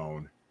shut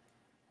down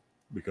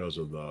because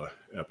of the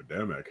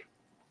epidemic.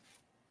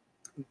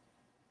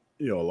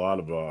 A lot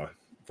of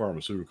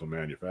pharmaceutical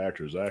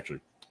manufacturers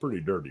actually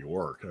pretty dirty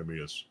work. I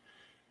mean, it's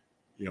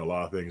a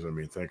lot of things. I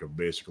mean, think of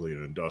basically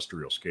an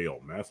industrial scale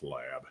meth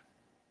lab,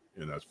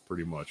 and that's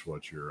pretty much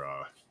what you're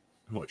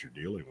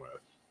dealing with.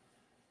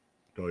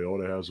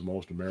 Toyota has the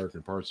most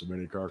American parts of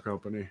any car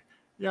company.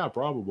 Yeah,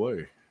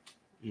 probably.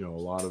 A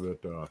lot of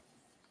it. A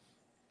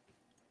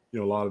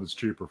lot of it's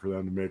cheaper for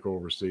them to make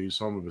overseas.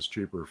 Some of it's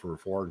cheaper for a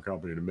foreign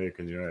company to make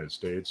in the United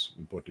States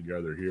and put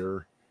together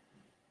here.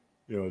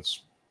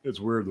 It's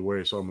weird the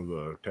way some of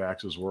the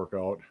taxes work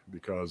out,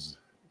 because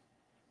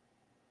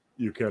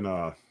you can,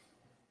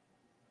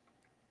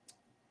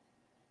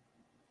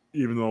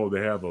 even though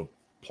they have a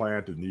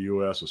plant in the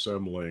U.S.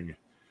 assembling,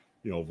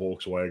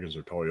 Volkswagens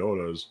or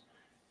Toyotas,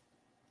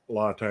 a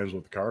lot of times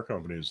what the car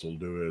companies will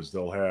do is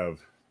they'll have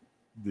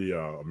the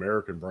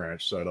American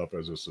branch set up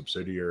as a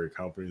subsidiary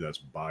company that's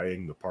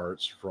buying the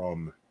parts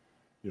from,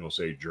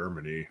 say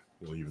Germany.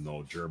 Well, even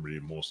though Germany,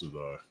 most of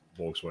the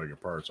Volkswagen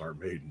parts aren't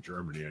made in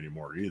Germany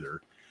anymore either.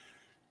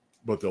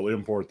 But they'll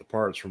import the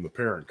parts from the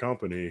parent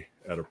company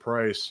at a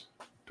price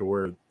to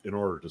where, in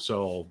order to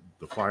sell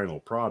the final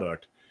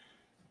product,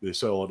 they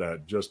sell it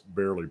at just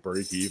barely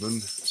break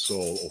even.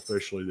 So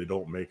officially they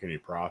don't make any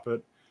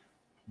profit,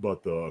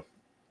 but the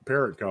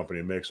parent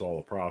company makes all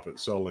the profit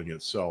selling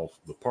itself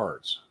the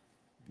parts.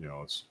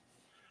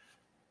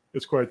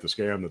 It's quite the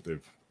scam that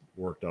they've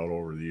worked out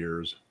over the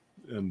years.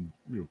 And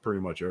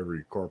pretty much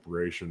every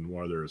corporation,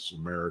 whether it's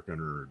American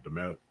or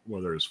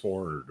whether it's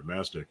foreign or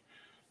domestic,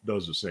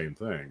 does the same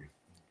thing.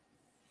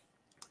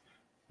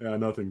 Yeah,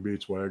 nothing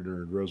beats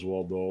Wagner and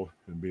Griswold though,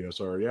 and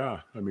BSR.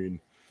 Yeah, I mean,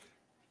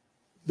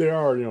 they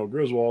are.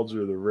 Griswolds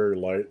are, they're very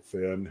light,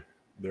 thin.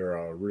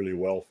 They're really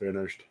well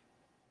finished,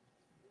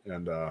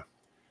 and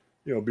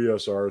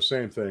BSR,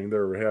 same thing.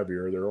 They're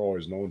heavier. They're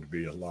always known to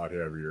be a lot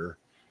heavier.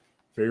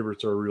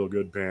 Favorites are real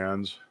good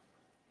pans.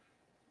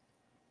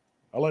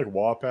 I like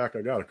Wapak.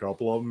 I got a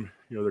couple of them.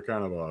 They're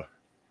kind of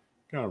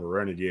a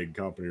renegade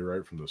company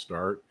right from the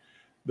start.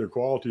 Their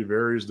quality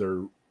varies.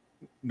 They're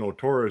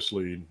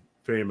notoriously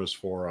famous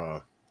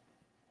for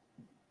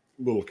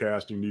little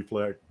casting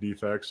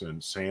defects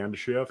and sand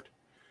shift.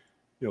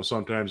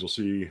 Sometimes you'll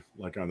see,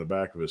 like on the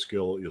back of a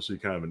skillet, you'll see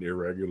kind of an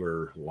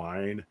irregular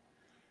line.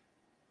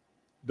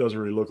 Doesn't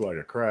really look like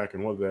a crack,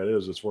 and what that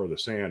is, it's where the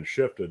sand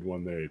shifted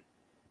when they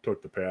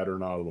took the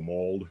pattern out of the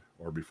mold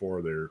or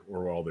before they're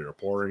or while they were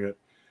pouring it,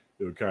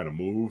 it would kind of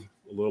move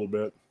a little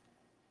bit,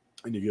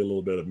 and you get a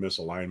little bit of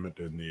misalignment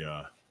in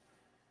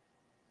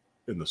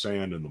the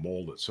sand in the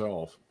mold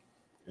itself,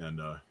 and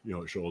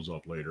it shows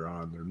up later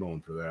on. They're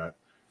known for that.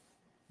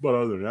 But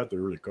other than that, they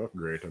really cook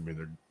great. I mean,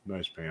 they're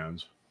nice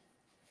pans.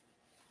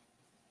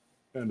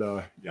 And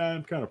yeah,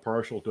 I'm kind of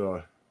partial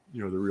to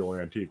the real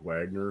antique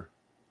Wagner,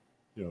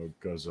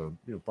 because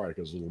probably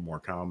because it's a little more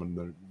common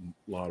than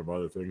a lot of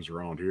other things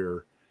around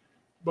here.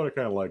 But I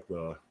kind of like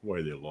the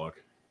way they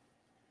look.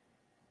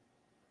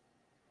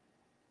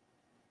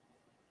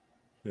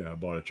 Yeah, I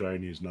bought a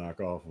Chinese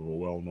knockoff of a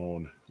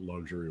well-known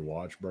luxury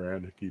watch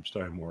brand. It keeps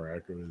time more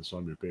accurately than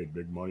some you paid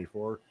big money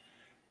for.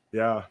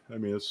 Yeah, I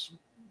mean it's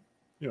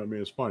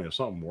funny. If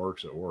something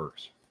works, it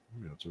works.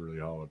 It's really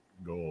how it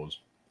goes.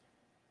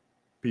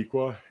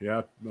 Piqua,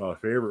 yeah,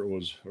 favorite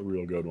was a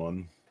real good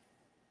one,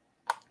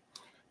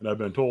 and I've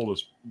been told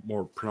it's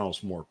more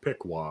pronounced more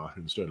Piqua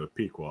instead of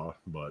Piqua,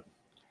 but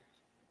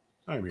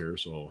I'm here,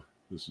 so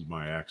this is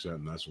my accent,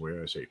 and that's the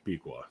way I say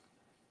Piqua.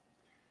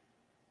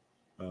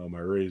 My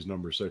Ray's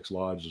 #6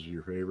 Lodge is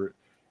your favorite.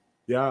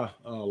 Yeah,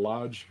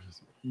 Lodge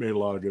made a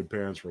lot of good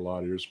pans for a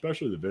lot of years,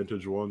 especially the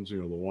vintage ones. The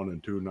 1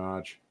 and 2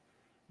 notch.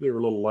 They were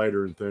a little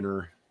lighter and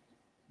thinner.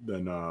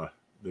 Then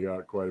they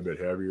got quite a bit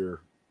heavier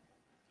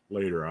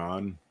later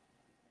on,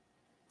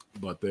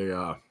 but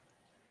they're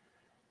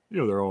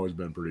always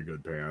been pretty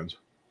good pans.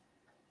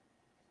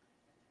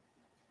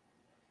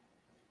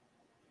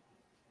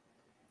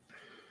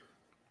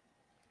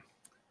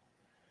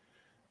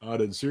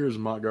 Did Sears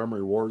and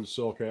Montgomery Ward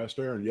sell cast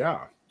iron?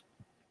 Yeah,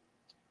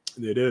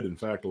 they did. In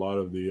fact, a lot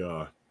of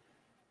the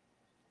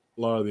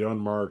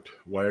unmarked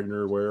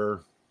Wagner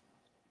ware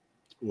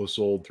was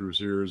sold through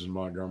Sears and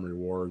Montgomery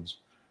Wards.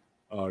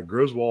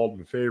 Griswold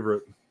and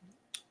Favorite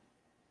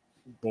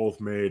both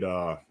made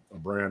a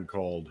brand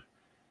called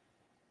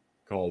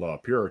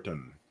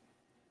Puritan.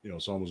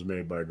 Some was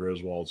made by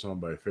Griswold, some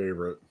by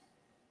Favorite,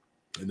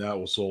 and that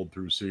was sold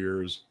through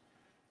Sears.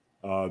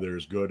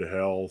 There's Good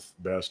Health,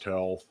 Best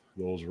Health.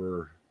 Those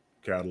were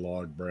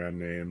catalog brand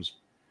names.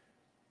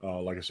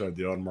 Like I said,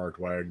 the unmarked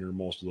Wagner,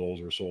 most of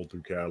those are sold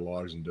through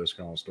catalogs and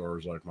discount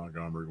stores like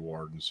Montgomery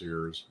Ward and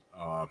Sears.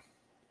 The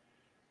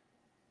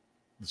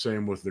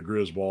same with the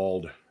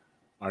Griswold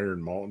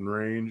Iron Mountain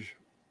range.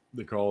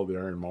 They call it the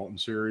Iron Mountain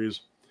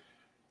series.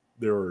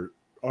 They were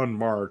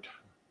unmarked,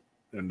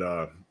 and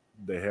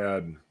they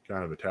had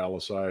kind of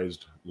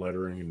italicized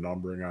lettering and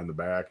numbering on the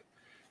back,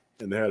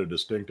 and they had a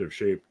distinctive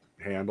shaped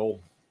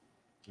handle.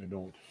 I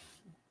don't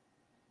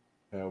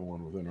have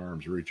one within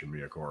arm's reach of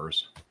me, of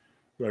course,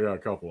 but I got a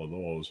couple of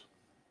those.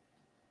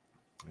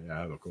 Yeah,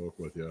 I have a Coke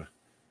with you.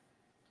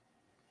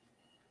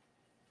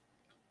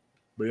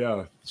 But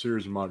yeah,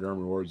 Sears and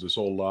Montgomery Wards, they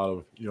sold a lot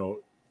of,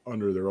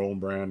 under their own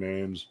brand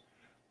names.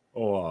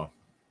 Oh,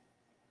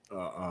 uh,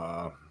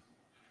 uh,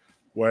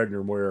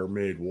 Wagner Ware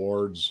made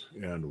Wards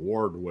and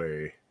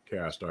Wardway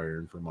cast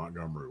iron for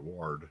Montgomery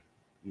Ward,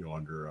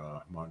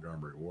 under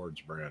Montgomery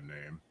Ward's brand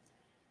name.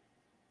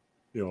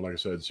 Like I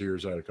said,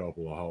 Sears had a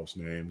couple of house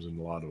names and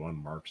a lot of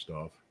unmarked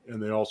stuff.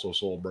 And they also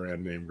sold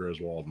brand name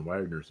Griswold and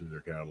Wagner through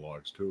their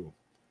catalogs too.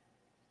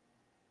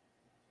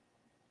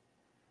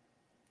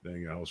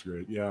 Dang, house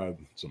great. Yeah,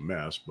 it's a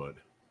mess, but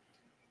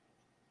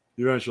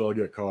eventually I'll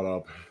get caught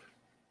up.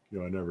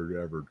 I never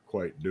ever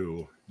quite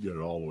do get it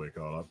all the way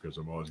caught up because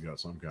I've always got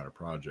some kind of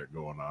project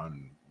going on,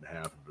 and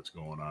half of it's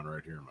going on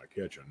right here in my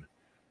kitchen.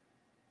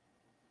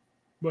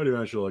 But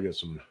eventually I'll get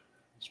some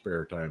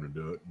spare time to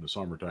do it. In the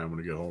summertime, when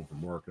I get home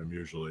from work, I'm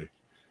usually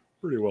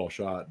pretty well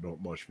shot.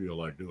 Don't much feel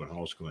like doing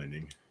house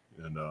cleaning.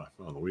 And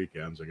on the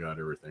weekends, I got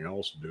everything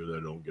else to do that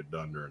I don't get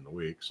done during the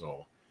week.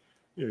 So,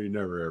 you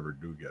never ever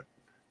do get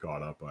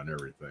caught up on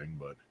everything.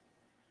 But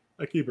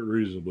I keep it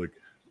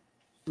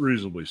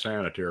reasonably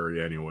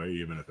sanitary anyway,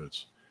 even if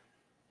it's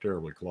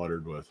terribly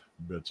cluttered with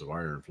bits of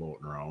iron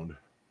floating around.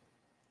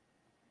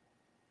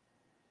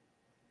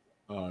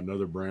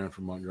 Another brand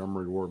from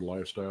Montgomery Ward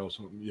Lifestyle.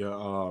 Something,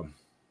 yeah.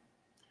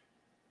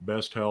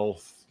 Best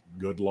Health,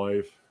 Good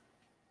Life.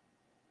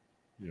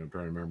 I'm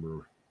trying to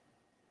remember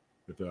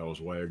if that was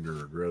Wagner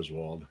or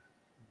Griswold,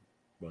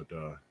 but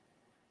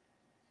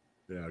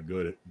yeah,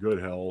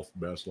 good health,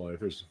 Best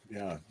Life.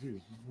 Yeah.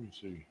 Geez, let me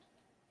see.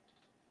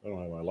 I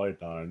don't have my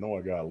light on. I know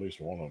I got at least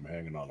one of them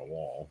hanging on the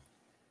wall.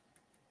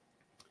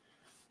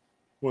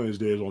 One of these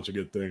days, once I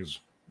get things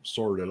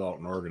sorted out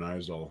and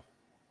organized, I'll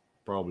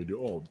probably do.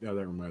 Oh, yeah,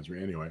 that reminds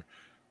me. Anyway,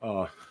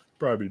 uh,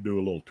 probably do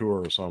a little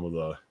tour of some of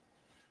the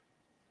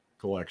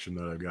collection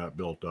that I've got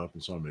built up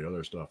and some of the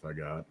other stuff I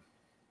got.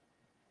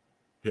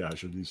 Yeah, I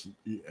should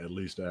at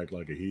least act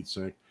like a heat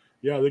sink.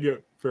 Yeah, they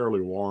get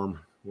fairly warm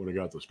when I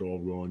got the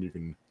stove going. You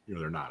can,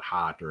 they're not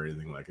hot or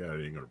anything like that.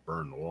 It ain't gonna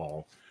burn the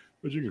wall,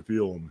 but you can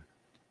feel them.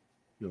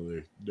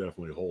 They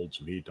definitely hold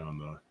some heat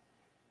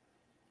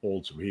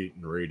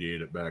and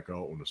radiate it back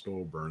out when the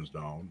stove burns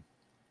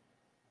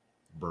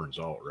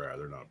out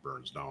rather, not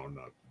burns down,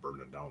 not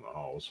burning down the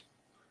house.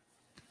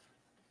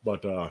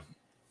 But I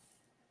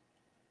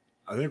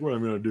think what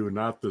I'm going to do,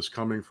 not this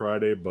coming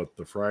Friday, but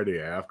the Friday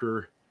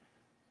after,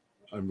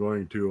 I'm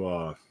going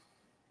to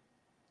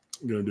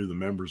do the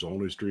members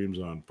only streams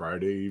on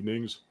Friday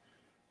evenings.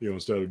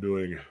 Instead of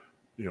doing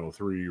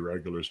 3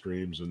 regular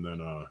streams and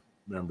then a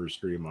member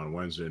stream on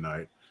Wednesday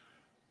night.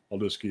 I'll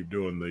just keep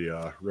doing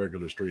the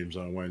regular streams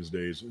on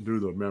Wednesdays and do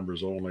the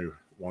members only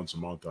once a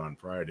month on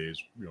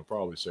Fridays.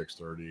 Probably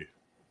 6:30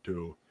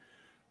 to,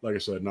 like I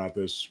said, not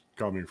this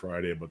coming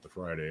Friday, but the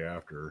Friday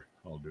after.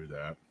 I'll do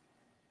that.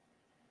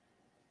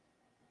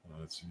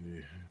 Let's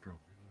see.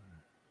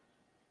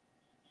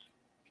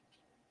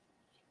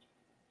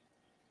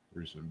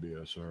 Recent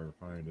BSR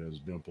find has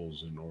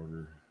dimples in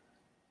order.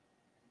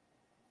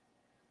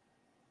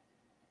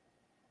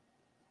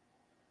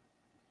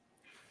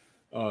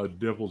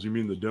 Dimples, you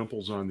mean the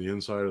dimples on the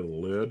inside of the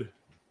lid?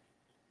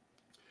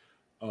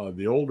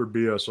 The older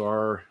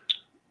BSR,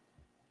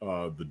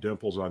 the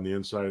dimples on the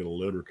inside of the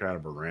lid were kind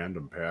of a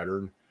random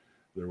pattern.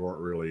 They weren't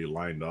really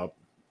lined up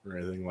or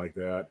anything like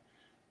that.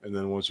 And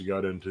then once you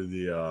got into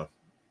the,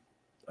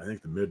 I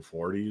think the mid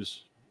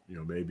 40s,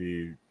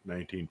 maybe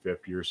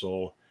 1950 or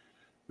so,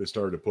 they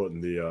started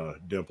putting the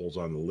dimples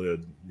on the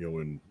lid,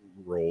 in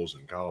rows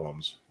and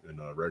columns in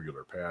a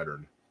regular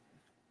pattern.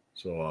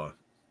 So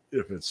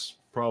if it's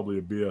probably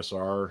a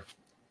BSR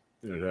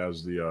and it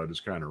has the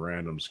just kind of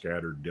random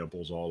scattered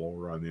dimples all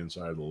over on the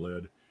inside of the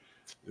lid,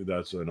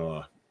 that's an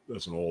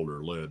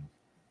older lid.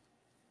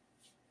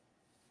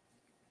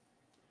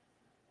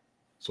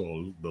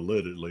 So the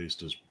lid at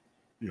least is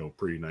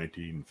pre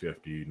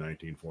 1950,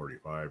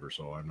 1945 or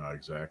so. I'm not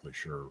exactly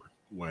sure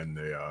when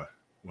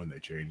they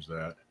changed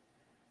that.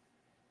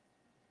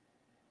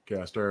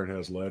 Cast iron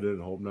has lead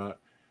in it. Hope not.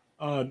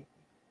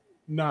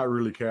 Not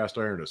really cast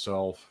iron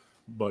itself,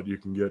 but you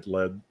can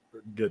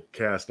get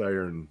cast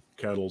iron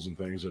kettles and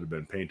things that have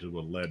been painted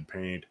with lead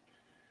paint.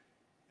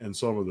 And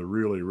some of the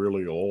really,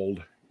 really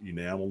old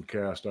enameled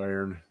cast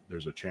iron,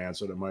 there's a chance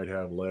that it might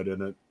have lead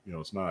in it.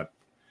 It's not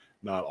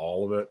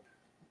all of it,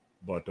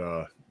 but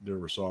there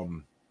were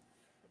some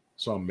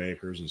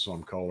makers and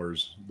some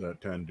colors that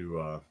tend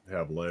to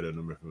have lead in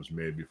them if it was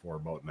made before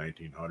about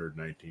 1900,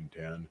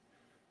 1910.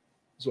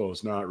 So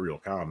it's not real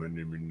common.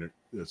 I mean,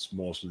 it's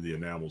most of the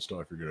enameled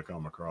stuff you're going to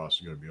come across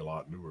is going to be a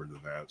lot newer than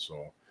that.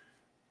 So,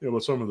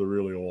 but some of the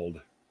really old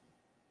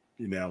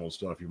enameled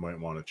stuff, you might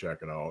want to check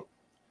it out.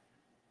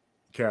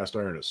 Cast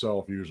iron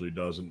itself usually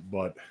doesn't,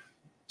 but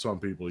some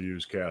people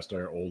use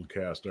old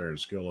cast iron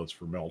skillets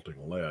for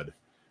melting lead.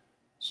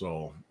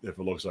 So if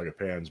it looks like a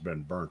pan's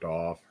been burnt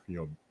off,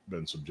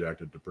 been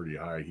subjected to pretty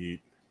high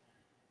heat,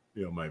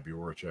 it might be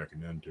worth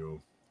checking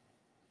into.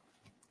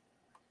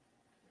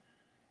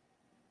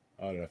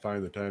 Did I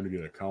find the time to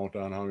get a count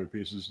on how many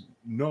pieces?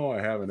 No, I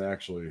haven't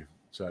actually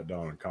sat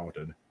down and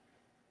counted.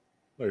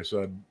 Like I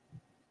said,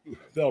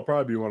 that'll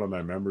probably be one of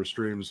my member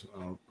streams.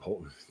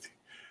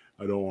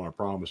 I don't want to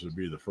promise to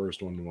be the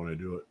first one when I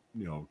do it,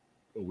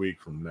 a week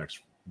from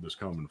this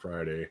coming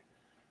Friday.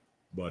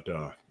 But,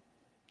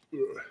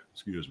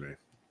 excuse me.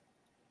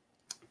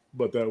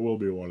 But that will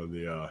be one of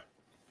the,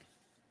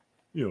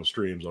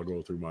 streams. I'll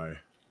go through my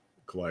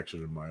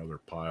collection and my other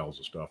piles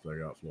of stuff that I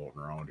got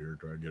floating around here,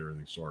 try to get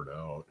everything sorted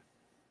out.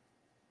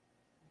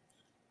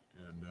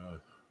 And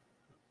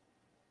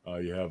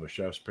you have a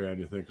chef's pan,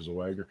 you think, is a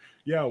Wagner?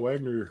 Yeah,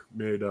 Wagner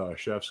made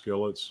chef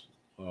skillets.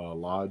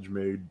 Lodge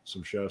made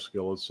some chef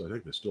skillets. I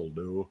think they still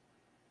do.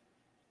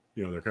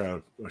 They're kind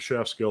of a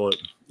chef skillet.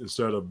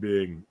 Instead of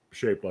being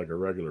shaped like a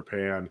regular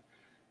pan,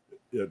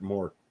 it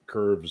more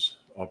curves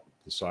up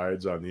the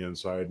sides on the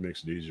inside,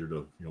 makes it easier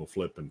to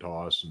flip and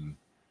toss and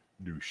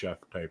do chef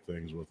type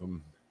things with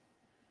them.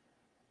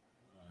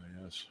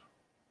 Yes.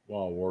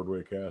 Wow,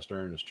 Wardway cast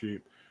iron is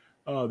cheap.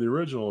 The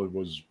original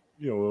was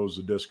it was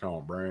a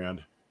discount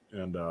brand,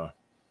 and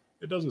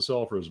it doesn't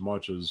sell for as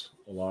much as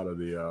a lot of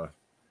the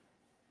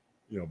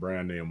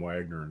brand name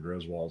Wagner and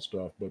Griswold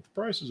stuff, but the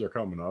prices are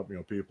coming up.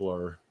 People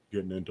are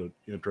getting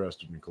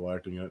interested in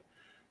collecting it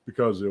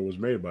because it was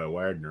made by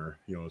Wagner.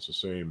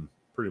 It's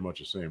pretty much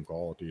the same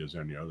quality as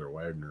any other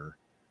Wagner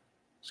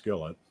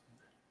skillet.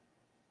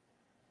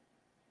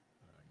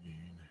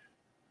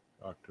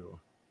 Talk to,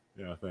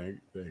 yeah, thank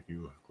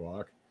you,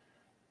 Quack.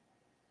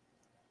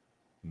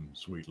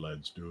 Sweet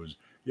lead stews.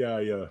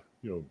 Yeah,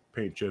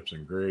 paint chips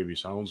and gravy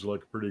sounds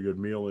like a pretty good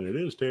meal, and it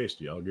is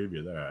tasty. I'll give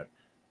you that.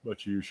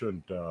 But you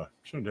shouldn't have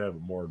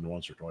it more than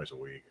once or twice a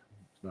week.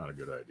 It's not a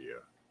good idea.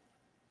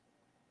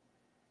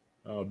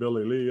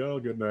 Billy Lee,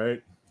 good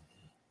night.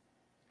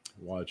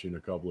 Watching a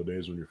couple of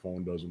days when your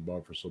phone doesn't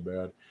buffer so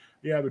bad.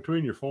 Yeah,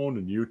 between your phone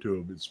and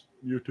YouTube,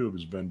 YouTube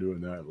has been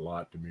doing that a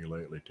lot to me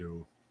lately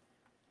too.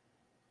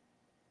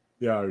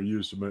 Yeah, I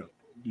used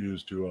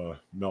to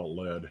melt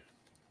lead.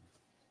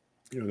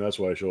 That's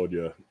why I showed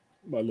you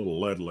my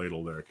little lead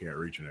ladle there. I can't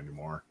reach it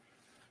anymore.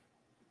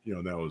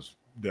 That was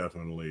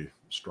definitely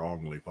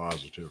strongly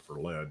positive for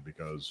lead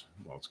because,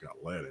 well, it's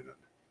got lead in it.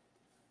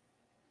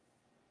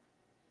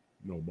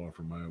 No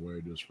buffer my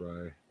way, just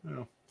fry.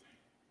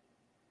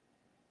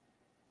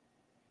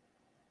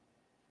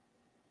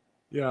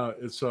 Yeah,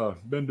 it's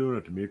been doing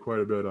it to me quite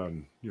a bit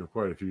on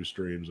quite a few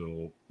streams.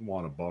 It'll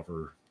want to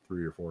buffer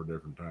 3 or 4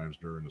 different times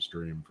during the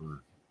stream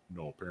for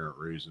no apparent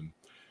reason.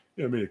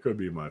 Yeah, I mean, it could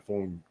be my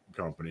phone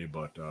company,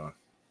 but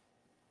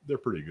they're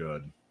pretty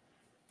good.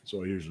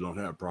 So I usually don't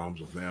have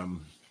problems with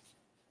them.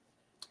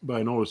 But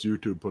I noticed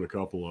YouTube put a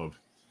couple of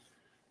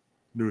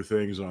new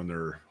things on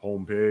their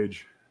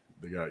homepage.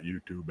 They got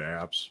YouTube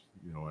apps.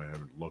 I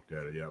haven't looked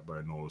at it yet, but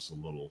I noticed a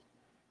little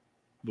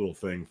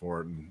thing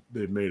for it, and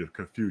they've made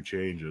a few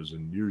changes.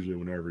 And usually,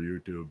 whenever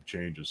YouTube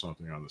changes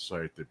something on the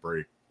site, they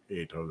break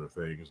 8 other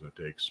things, and it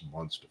takes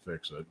months to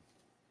fix it.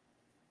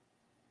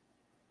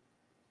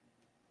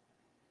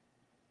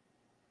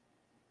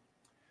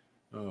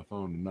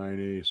 Found a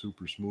 9A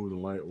super smooth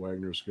and light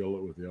Wagner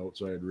skillet with the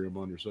outside rim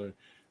underside.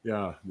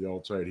 Yeah, the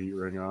outside heat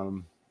ring on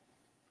them.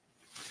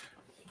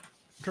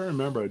 I'm trying to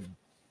remember.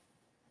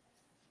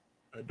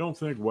 I don't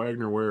think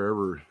Wagner Ware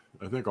ever.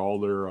 I think all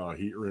their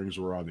heat rings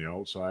were on the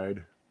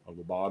outside of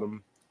the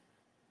bottom.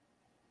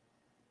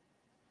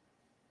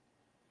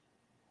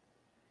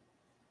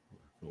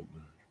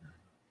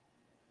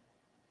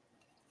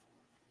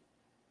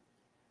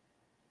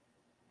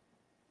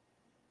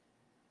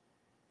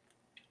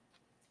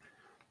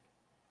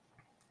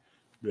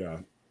 Yeah,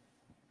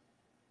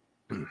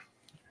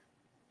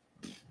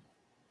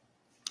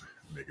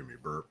 making me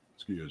burp.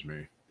 Excuse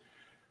me.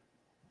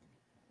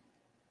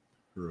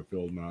 For a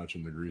filled notch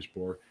in the grease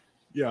bore.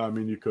 Yeah, I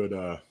mean, you could,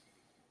 if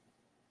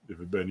it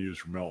had been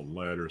used for melting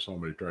lead or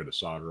somebody tried to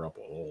solder up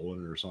a hole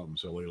in it or something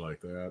silly like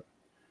that,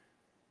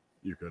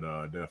 you could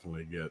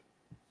definitely get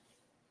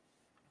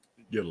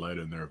lead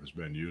in there if it's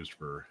been used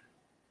for,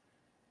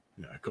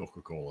 yeah,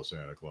 Coca-Cola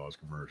Santa Claus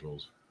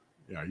commercials.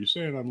 Yeah, you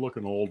saying I'm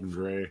looking old and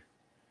gray,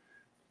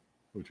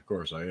 which of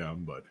course I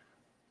am, but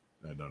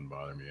that doesn't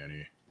bother me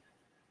any.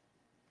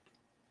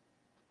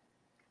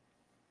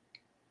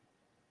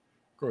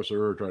 Of course, I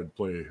ever tried to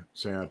play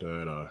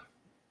Santa at a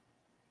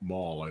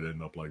mall, I'd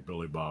end up like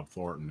Billy Bob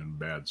Thornton in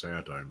Bad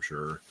Santa, I'm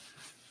sure,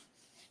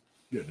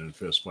 getting in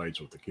fist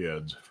fights with the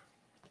kids.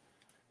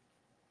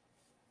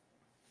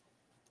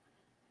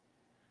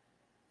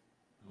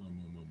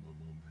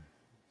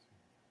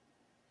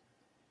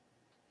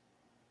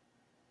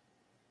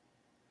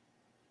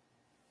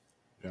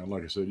 Yeah,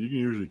 like I said, you can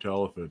usually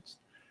tell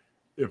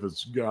if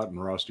it's gotten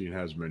rusty and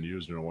hasn't been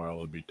used in a while.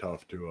 It'd be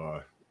tough to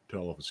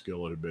tell if a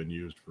skillet had been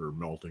used for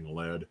melting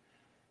lead,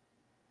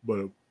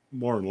 but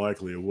more than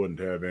likely it wouldn't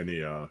have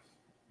any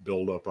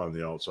buildup on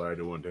the outside.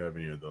 It wouldn't have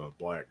any of the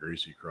black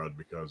greasy crud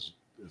because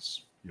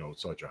it's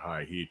such a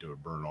high heat to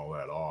burn all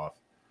that off.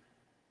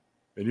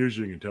 And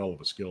usually you can tell if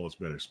a skillet's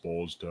been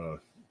exposed to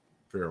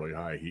fairly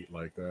high heat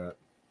like that.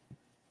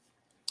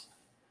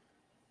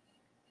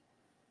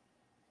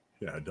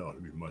 Yeah, I doubt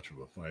it'd be much of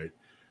a fight.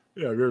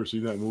 Yeah, have you ever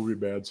seen that movie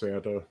Bad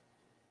Santa?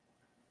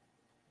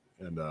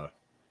 And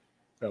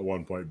at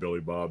one point,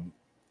 Billy Bob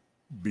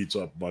beats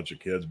up a bunch of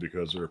kids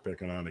because they're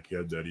picking on a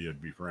kid that he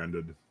had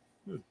befriended.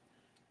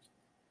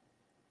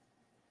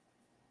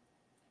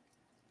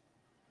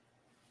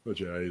 But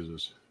yeah, he's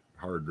this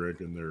hard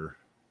drinking.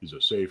 He's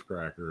a safe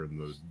cracker, and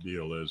the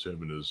deal is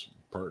him and his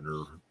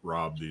partner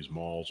robbed these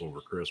malls over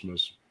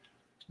Christmas.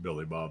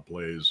 Billy Bob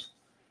plays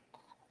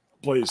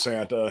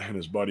Santa, and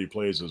his buddy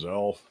plays his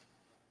elf.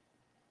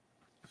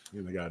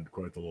 And they got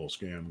quite the little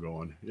scam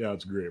going. Yeah,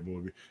 it's a great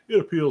movie. It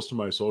appeals to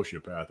my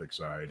sociopathic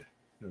side.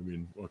 I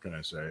mean, what can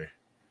I say?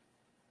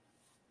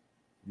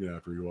 You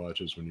have to rewatch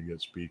this when you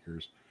get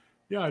speakers.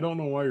 Yeah, I don't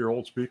know why your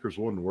old speakers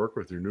wouldn't work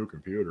with your new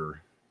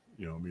computer.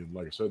 I mean,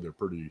 like I said, they're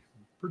pretty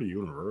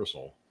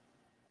universal.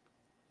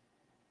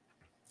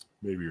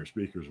 Maybe your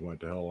speakers went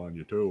to hell on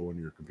you too when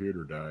your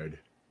computer died.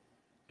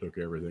 Took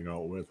everything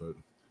out with it.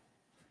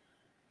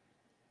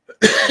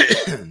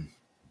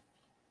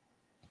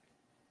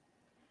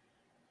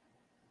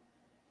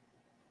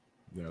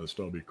 Yeah, there'll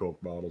still be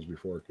Coke bottles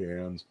before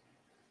cans.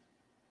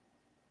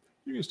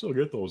 You can still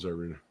get those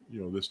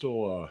they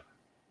still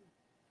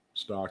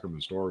stock them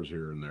in stores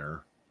here and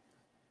there.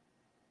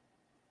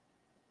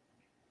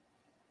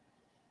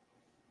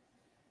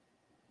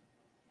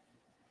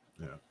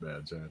 Yeah,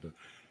 Bad Santa.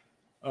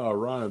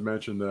 Ron had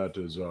mentioned that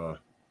his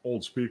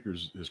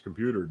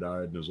computer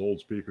died, and his old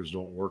speakers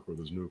don't work with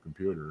his new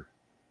computer.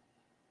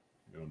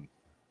 And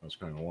I was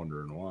kind of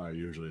wondering why.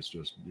 Usually it's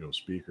just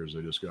speakers.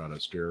 They just got a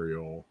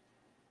stereo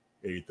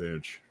 1/8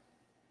 inch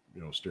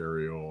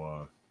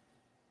stereo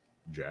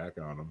jack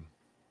on them.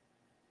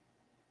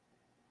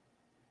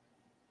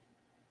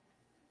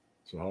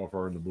 So how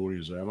far in the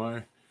boonies am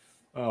I?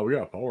 We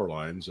got power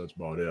lines. That's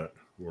about it.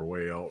 We're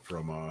way out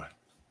from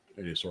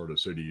any sort of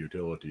city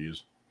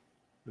utilities.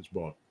 It's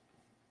about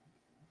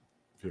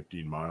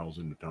 15 miles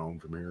into town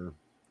from here.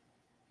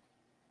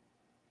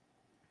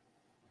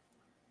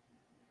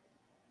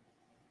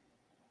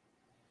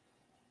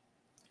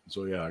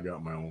 So yeah, I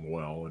got my own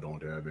well. I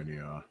don't have any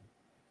of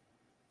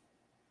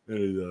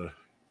the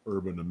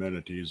urban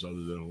amenities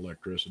other than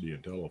electricity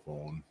and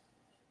telephone.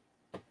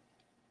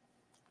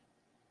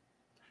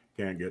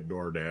 Can't get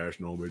DoorDash.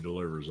 Nobody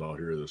delivers out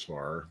here this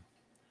far.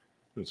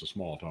 It's a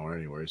small town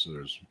anyway, so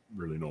there's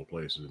really no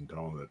places in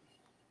town that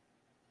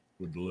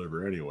would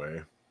deliver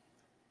anyway.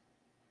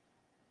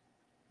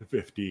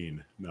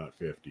 15, not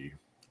 50.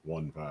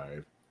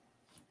 1-5.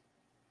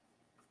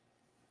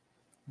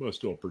 but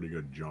still a pretty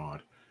good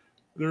jaunt.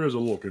 There is a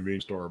little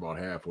convenience store about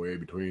halfway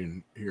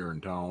between here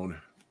and town,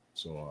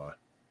 so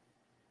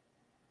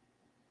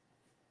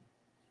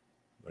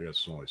I guess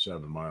it's only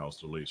 7 miles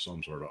to at least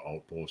some sort of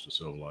outpost of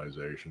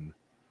civilization.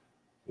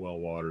 Well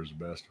water's the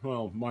best.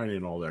 Well, mine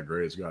ain't all that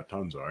great. It's got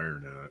tons of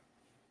iron in it,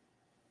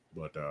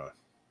 but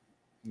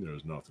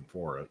there's nothing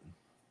for it.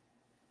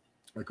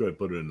 I could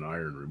put it in an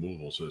iron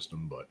removal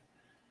system, but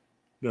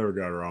never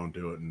got around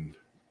to it. And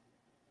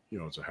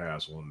it's a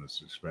hassle and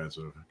it's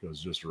expensive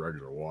because just a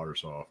regular water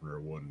softener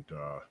wouldn't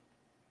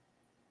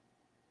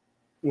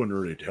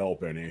really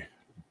help any.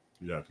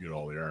 You'd have to get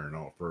all the iron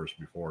out first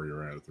before you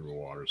ran it through a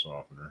water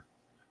softener.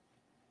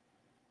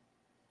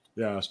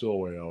 Yeah, still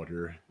way out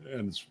here,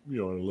 and it's I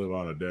live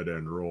on a dead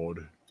end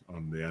road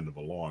on the end of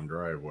a long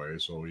driveway,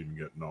 so even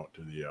getting out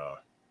to the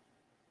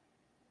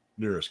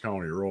nearest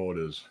county road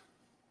is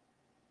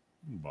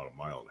about a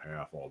mile and a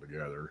half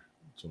altogether.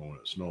 So when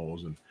it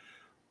snows, and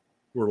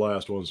we're the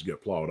last ones to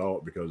get plowed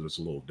out because it's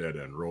a little dead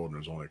end road, and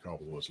there's only a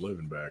couple of us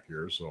living back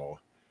here, so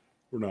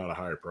we're not a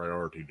high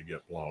priority to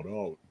get plowed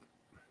out.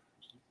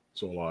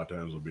 So a lot of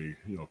times it'll be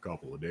a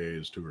couple of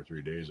days, 2 or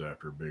 3 days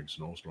after a big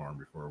snowstorm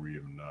before we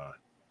even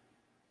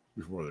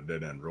before the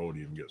dead end road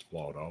even gets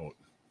plowed out.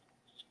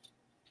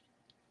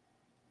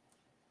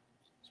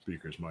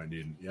 Speakers might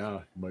need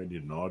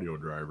an audio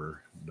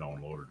driver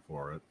downloaded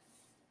for it.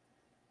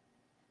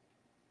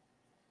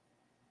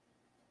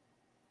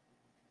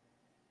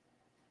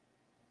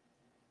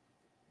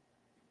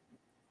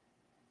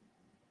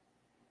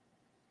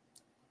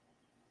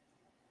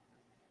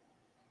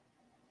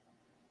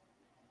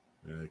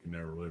 Yeah, you can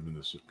never live in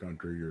this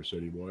country. You're a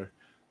city boy.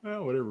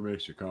 Well, whatever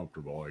makes you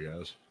comfortable, I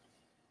guess.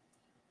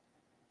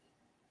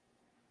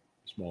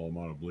 Small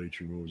amount of bleach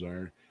removes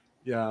iron.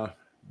 Yeah,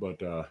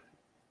 but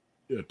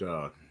it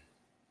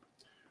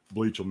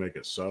bleach will make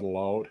it settle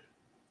out.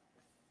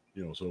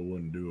 So it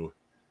wouldn't do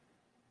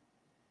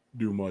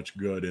much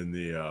good in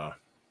the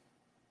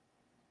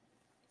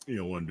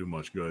wouldn't do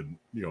much good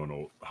in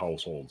a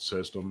household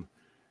system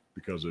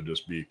because it'd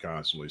just be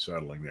constantly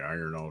settling the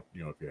iron out.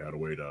 If you had a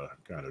way to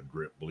kind of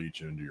drip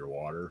bleach into your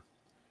water,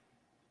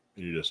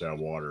 and you just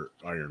have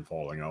iron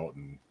falling out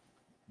and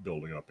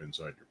building up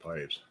inside your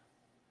pipes.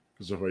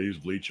 Because if I use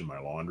bleach in my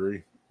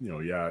laundry,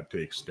 it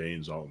takes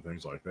stains out and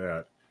things like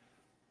that,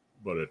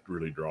 but it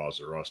really draws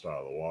the rust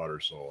out of the water,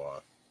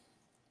 so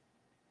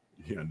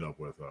you end up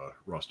with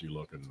rusty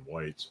looking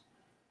whites.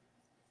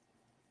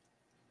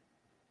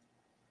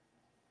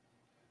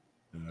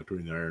 And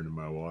between the iron in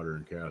my water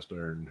and cast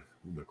iron,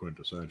 the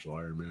quintessential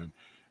Iron Man.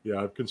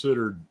 Yeah, I've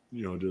considered,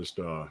 just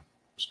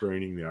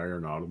straining the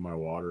iron out of my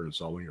water and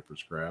selling it for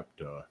scrap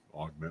to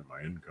augment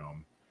my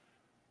income.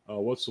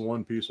 What's the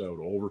one piece I would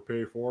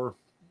overpay for?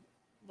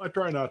 I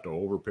try not to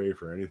overpay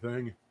for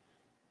anything,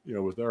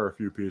 but there are a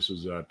few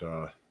pieces that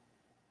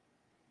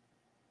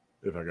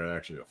if I could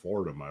actually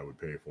afford them, I would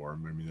pay for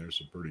them. I mean, there's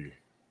some pretty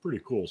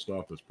cool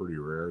stuff that's pretty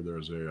rare.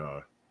 There's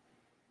a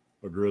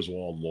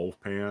Griswold loaf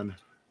pan.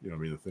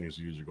 The things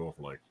usually go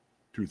for like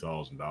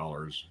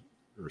 $2,000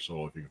 or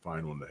so if you can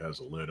find one that has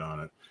a lid on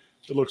it.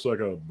 It looks like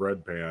a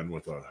bread pan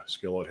with a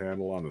skillet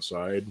handle on the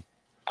side,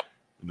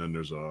 and then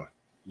there's a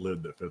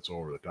lid that fits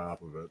over the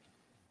top of it.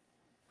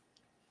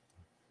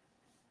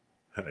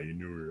 You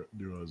knew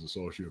I was a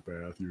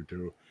sociopath, you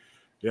too.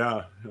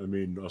 Yeah, I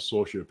mean, us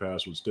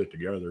sociopaths would stick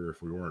together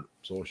if we weren't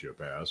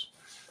sociopaths.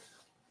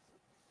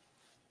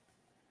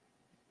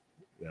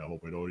 Yeah, I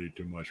hope I don't eat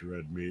too much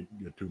red meat,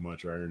 get too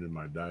much iron in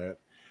my diet.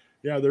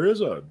 Yeah, there is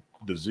a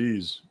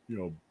disease,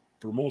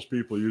 for most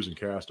people using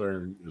cast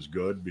iron is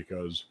good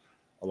because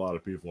a lot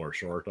of people are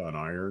short on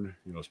iron,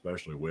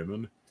 especially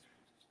women.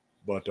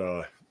 But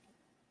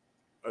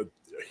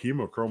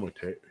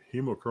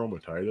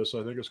hemochromatitis,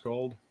 I think it's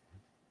called,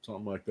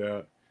 something like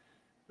that.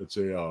 It's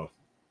your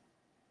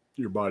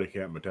body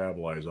can't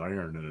metabolize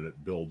iron and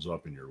it builds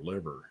up in your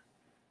liver.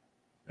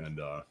 And,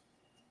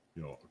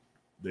 you know,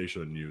 they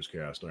shouldn't use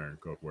cast iron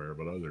cookware.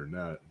 But other than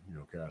that,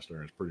 cast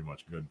iron is pretty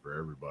much good for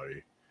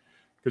everybody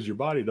because your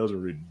body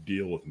doesn't really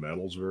deal with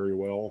metals very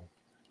well,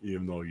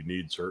 even though you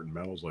need certain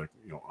metals like,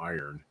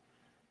 iron.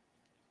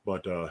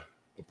 But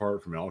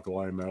apart from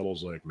alkali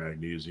metals like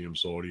magnesium,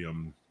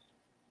 sodium,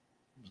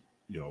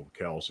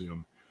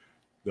 calcium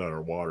that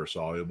are water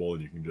soluble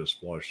and you can just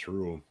flush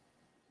through,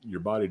 your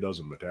body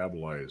doesn't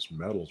metabolize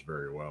metals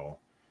very well.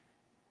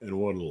 And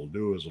what it'll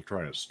do is it'll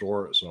try and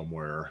store it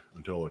somewhere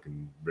until it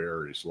can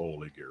very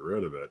slowly get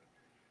rid of it.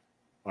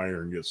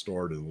 Iron gets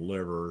stored in the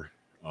liver.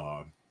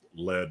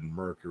 Lead and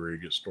mercury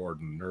get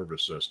stored in the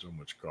nervous system,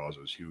 which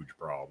causes huge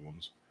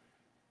problems.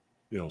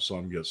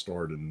 Some get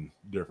stored in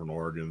different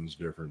organs,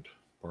 different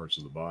parts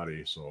of the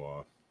body.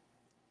 So,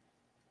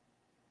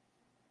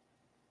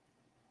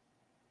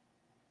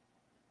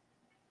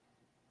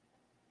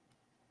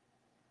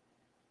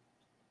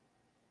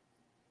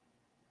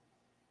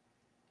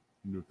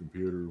 new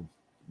computer,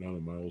 none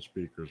of my old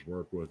speakers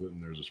work with it,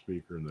 and there's a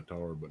speaker in the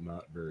tower, but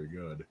not very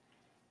good.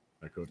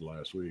 I could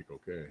last week.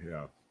 Okay,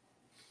 yeah.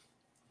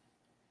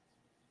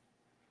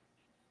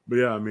 But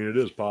yeah, I mean, it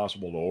is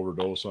possible to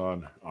overdose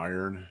on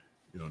iron.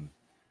 You know,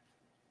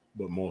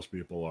 but most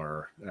people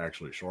are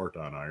actually short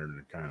on iron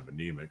and kind of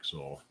anemic,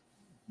 so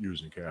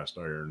using cast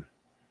iron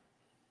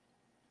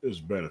is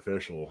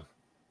beneficial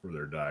for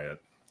their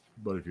diet.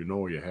 But if you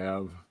know you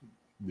have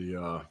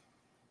the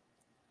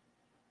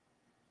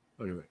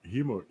like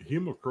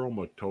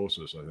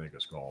hemochromatosis, I think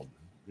it's called.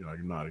 You know,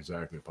 I'm not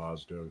exactly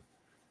positive.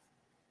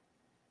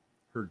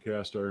 Heard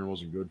cast iron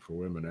wasn't good for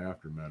women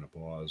after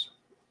menopause.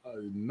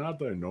 Not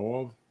that I know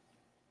of.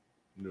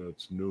 You know,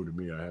 it's new to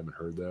me. I haven't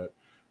heard that.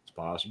 It's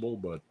possible,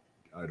 but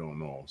I don't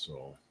know.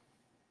 So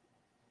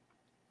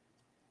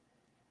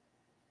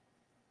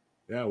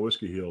yeah,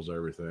 whiskey heals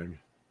everything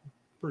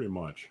pretty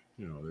much.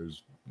 You know,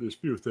 there's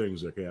few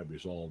things that can't be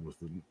solved with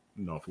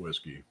enough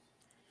whiskey.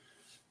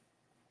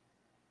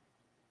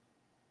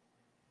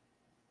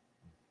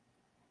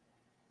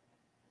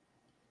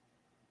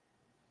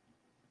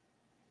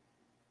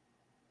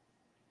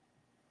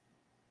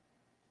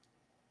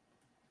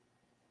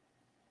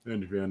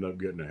 And if you end up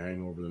getting a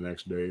hangover the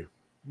next day,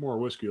 more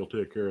whiskey will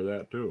take care of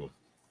that too.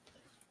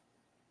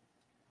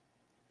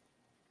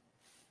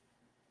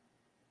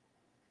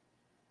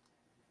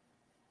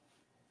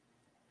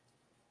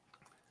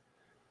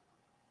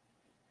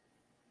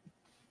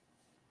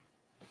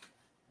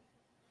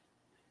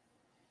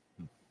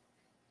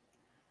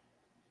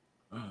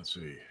 Let's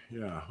see.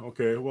 Yeah.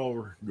 Okay. Well,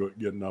 we're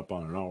getting up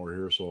on an hour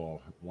here, so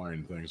I'll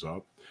wind things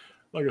up.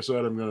 Like I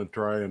said, I'm going to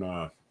try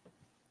and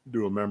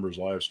do a members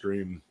live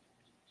stream,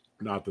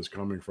 not this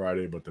coming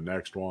Friday, but the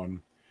next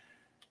one.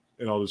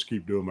 And I'll just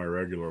keep doing my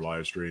regular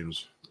live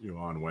streams, you know,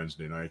 on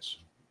Wednesday nights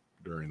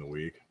during the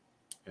week.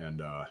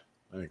 And I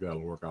think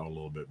that'll work out a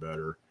little bit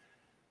better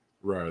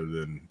rather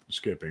than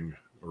skipping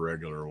a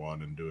regular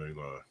one and doing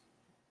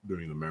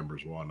the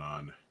members one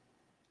on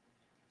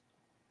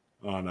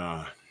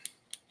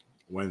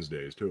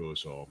Wednesdays too.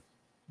 So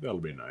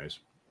that'll be nice.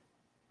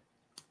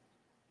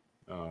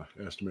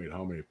 Estimate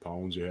how many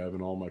pounds you have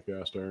in all my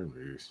cast iron.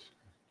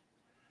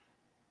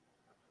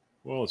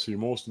 Well, let's see.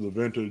 Most of the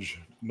vintage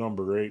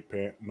number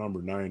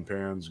 9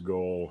 pans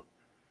go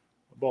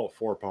about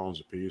 4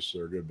 pounds a piece.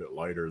 They're a good bit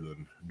lighter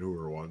than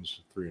newer ones,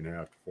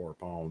 3.5 to 4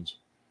 pounds.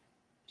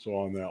 So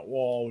on that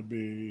wall would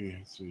be,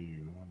 let's see,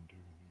 1, 2,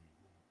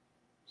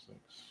 3, 6,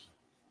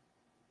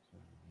 7, 8,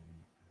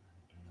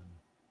 9,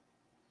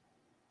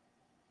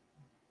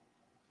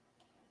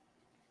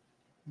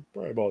 10.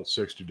 Probably about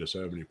 60 to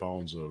 70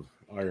 pounds of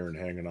iron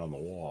hanging on the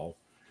wall.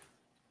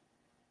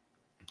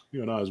 You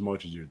know, not as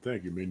much as you'd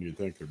think. I mean, you'd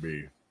think there'd be,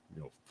 you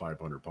know,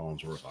 500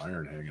 pounds worth of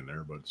iron hanging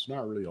there, but it's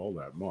not really all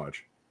that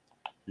much,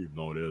 even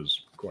though it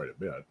is quite a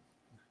bit.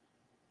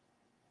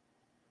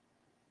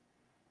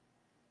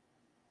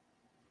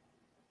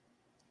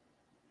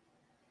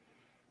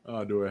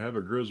 Do I have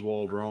a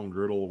Griswold round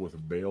griddle with a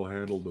bale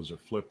handle? Does it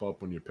flip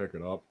up when you pick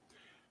it up?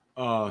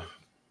 Uh,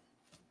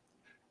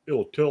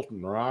 it'll tilt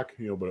and rock,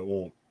 you know, but it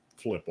won't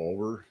flip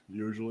over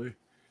usually.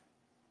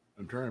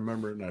 I'm trying to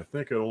remember it, and I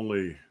think it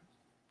only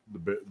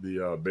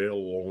the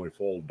bale will only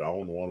fold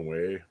down one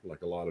way,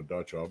 like a lot of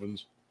Dutch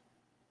ovens.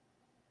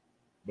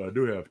 But I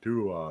do have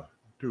two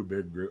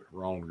big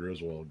round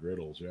Griswold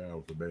griddles, yeah,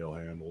 with the bale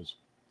handles.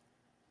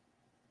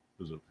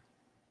 Is it?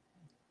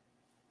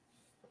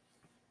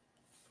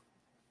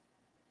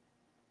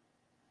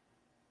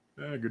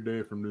 Good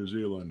day from New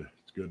Zealand.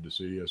 It's good to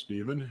see you,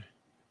 Stephen.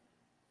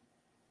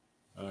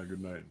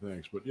 Good night,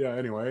 thanks. But yeah,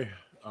 anyway,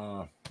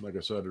 like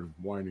I said, I'm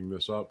winding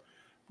this up.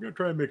 I'm gonna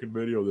try and make a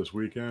video this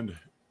weekend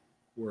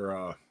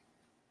where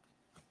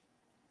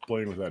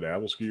playing with that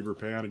apple skeever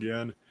pan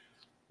again.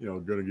 You know,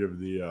 gonna give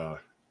the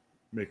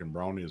making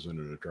brownies in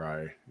it a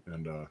try,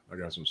 and I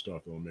got some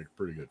stuff that'll make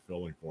pretty good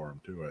filling for them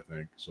too. I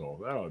think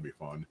so. That would be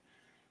fun.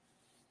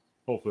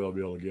 Hopefully, I'll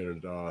be able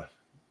to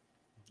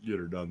get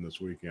her done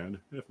this weekend.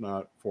 If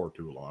not for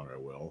too long, I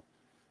will.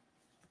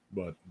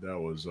 But that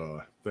was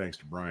thanks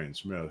to Brian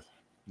Smith.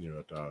 You know,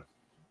 at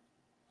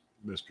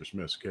Mr.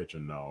 Smith's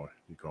Kitchen now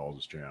he calls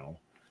his channel,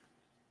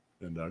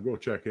 and go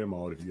check him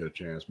out if you get a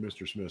chance.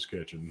 Mr. Smith's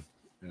Kitchen,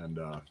 and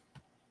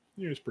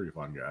he's a pretty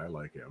fun guy. I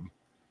like him.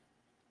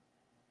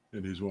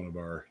 And he's one of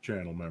our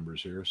channel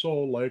members here. So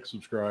like,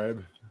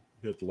 subscribe,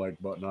 hit the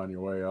like button on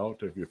your way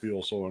out. If you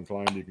feel so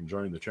inclined, you can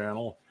join the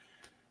channel,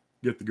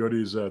 get the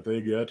goodies that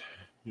they get,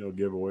 you know,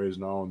 giveaways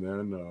now and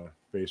then,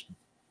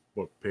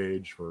 Facebook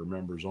page for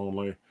members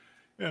only,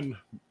 and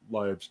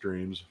live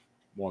streams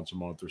once a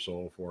month or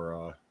so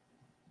for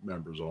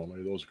members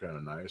only. Those are kind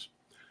of nice.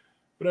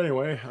 But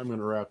anyway, I'm going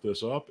to wrap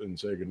this up and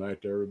say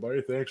goodnight to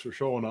everybody. Thanks for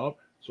showing up.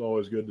 It's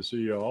always good to see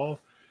you all.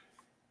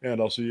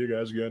 And I'll see you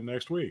guys again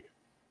next week.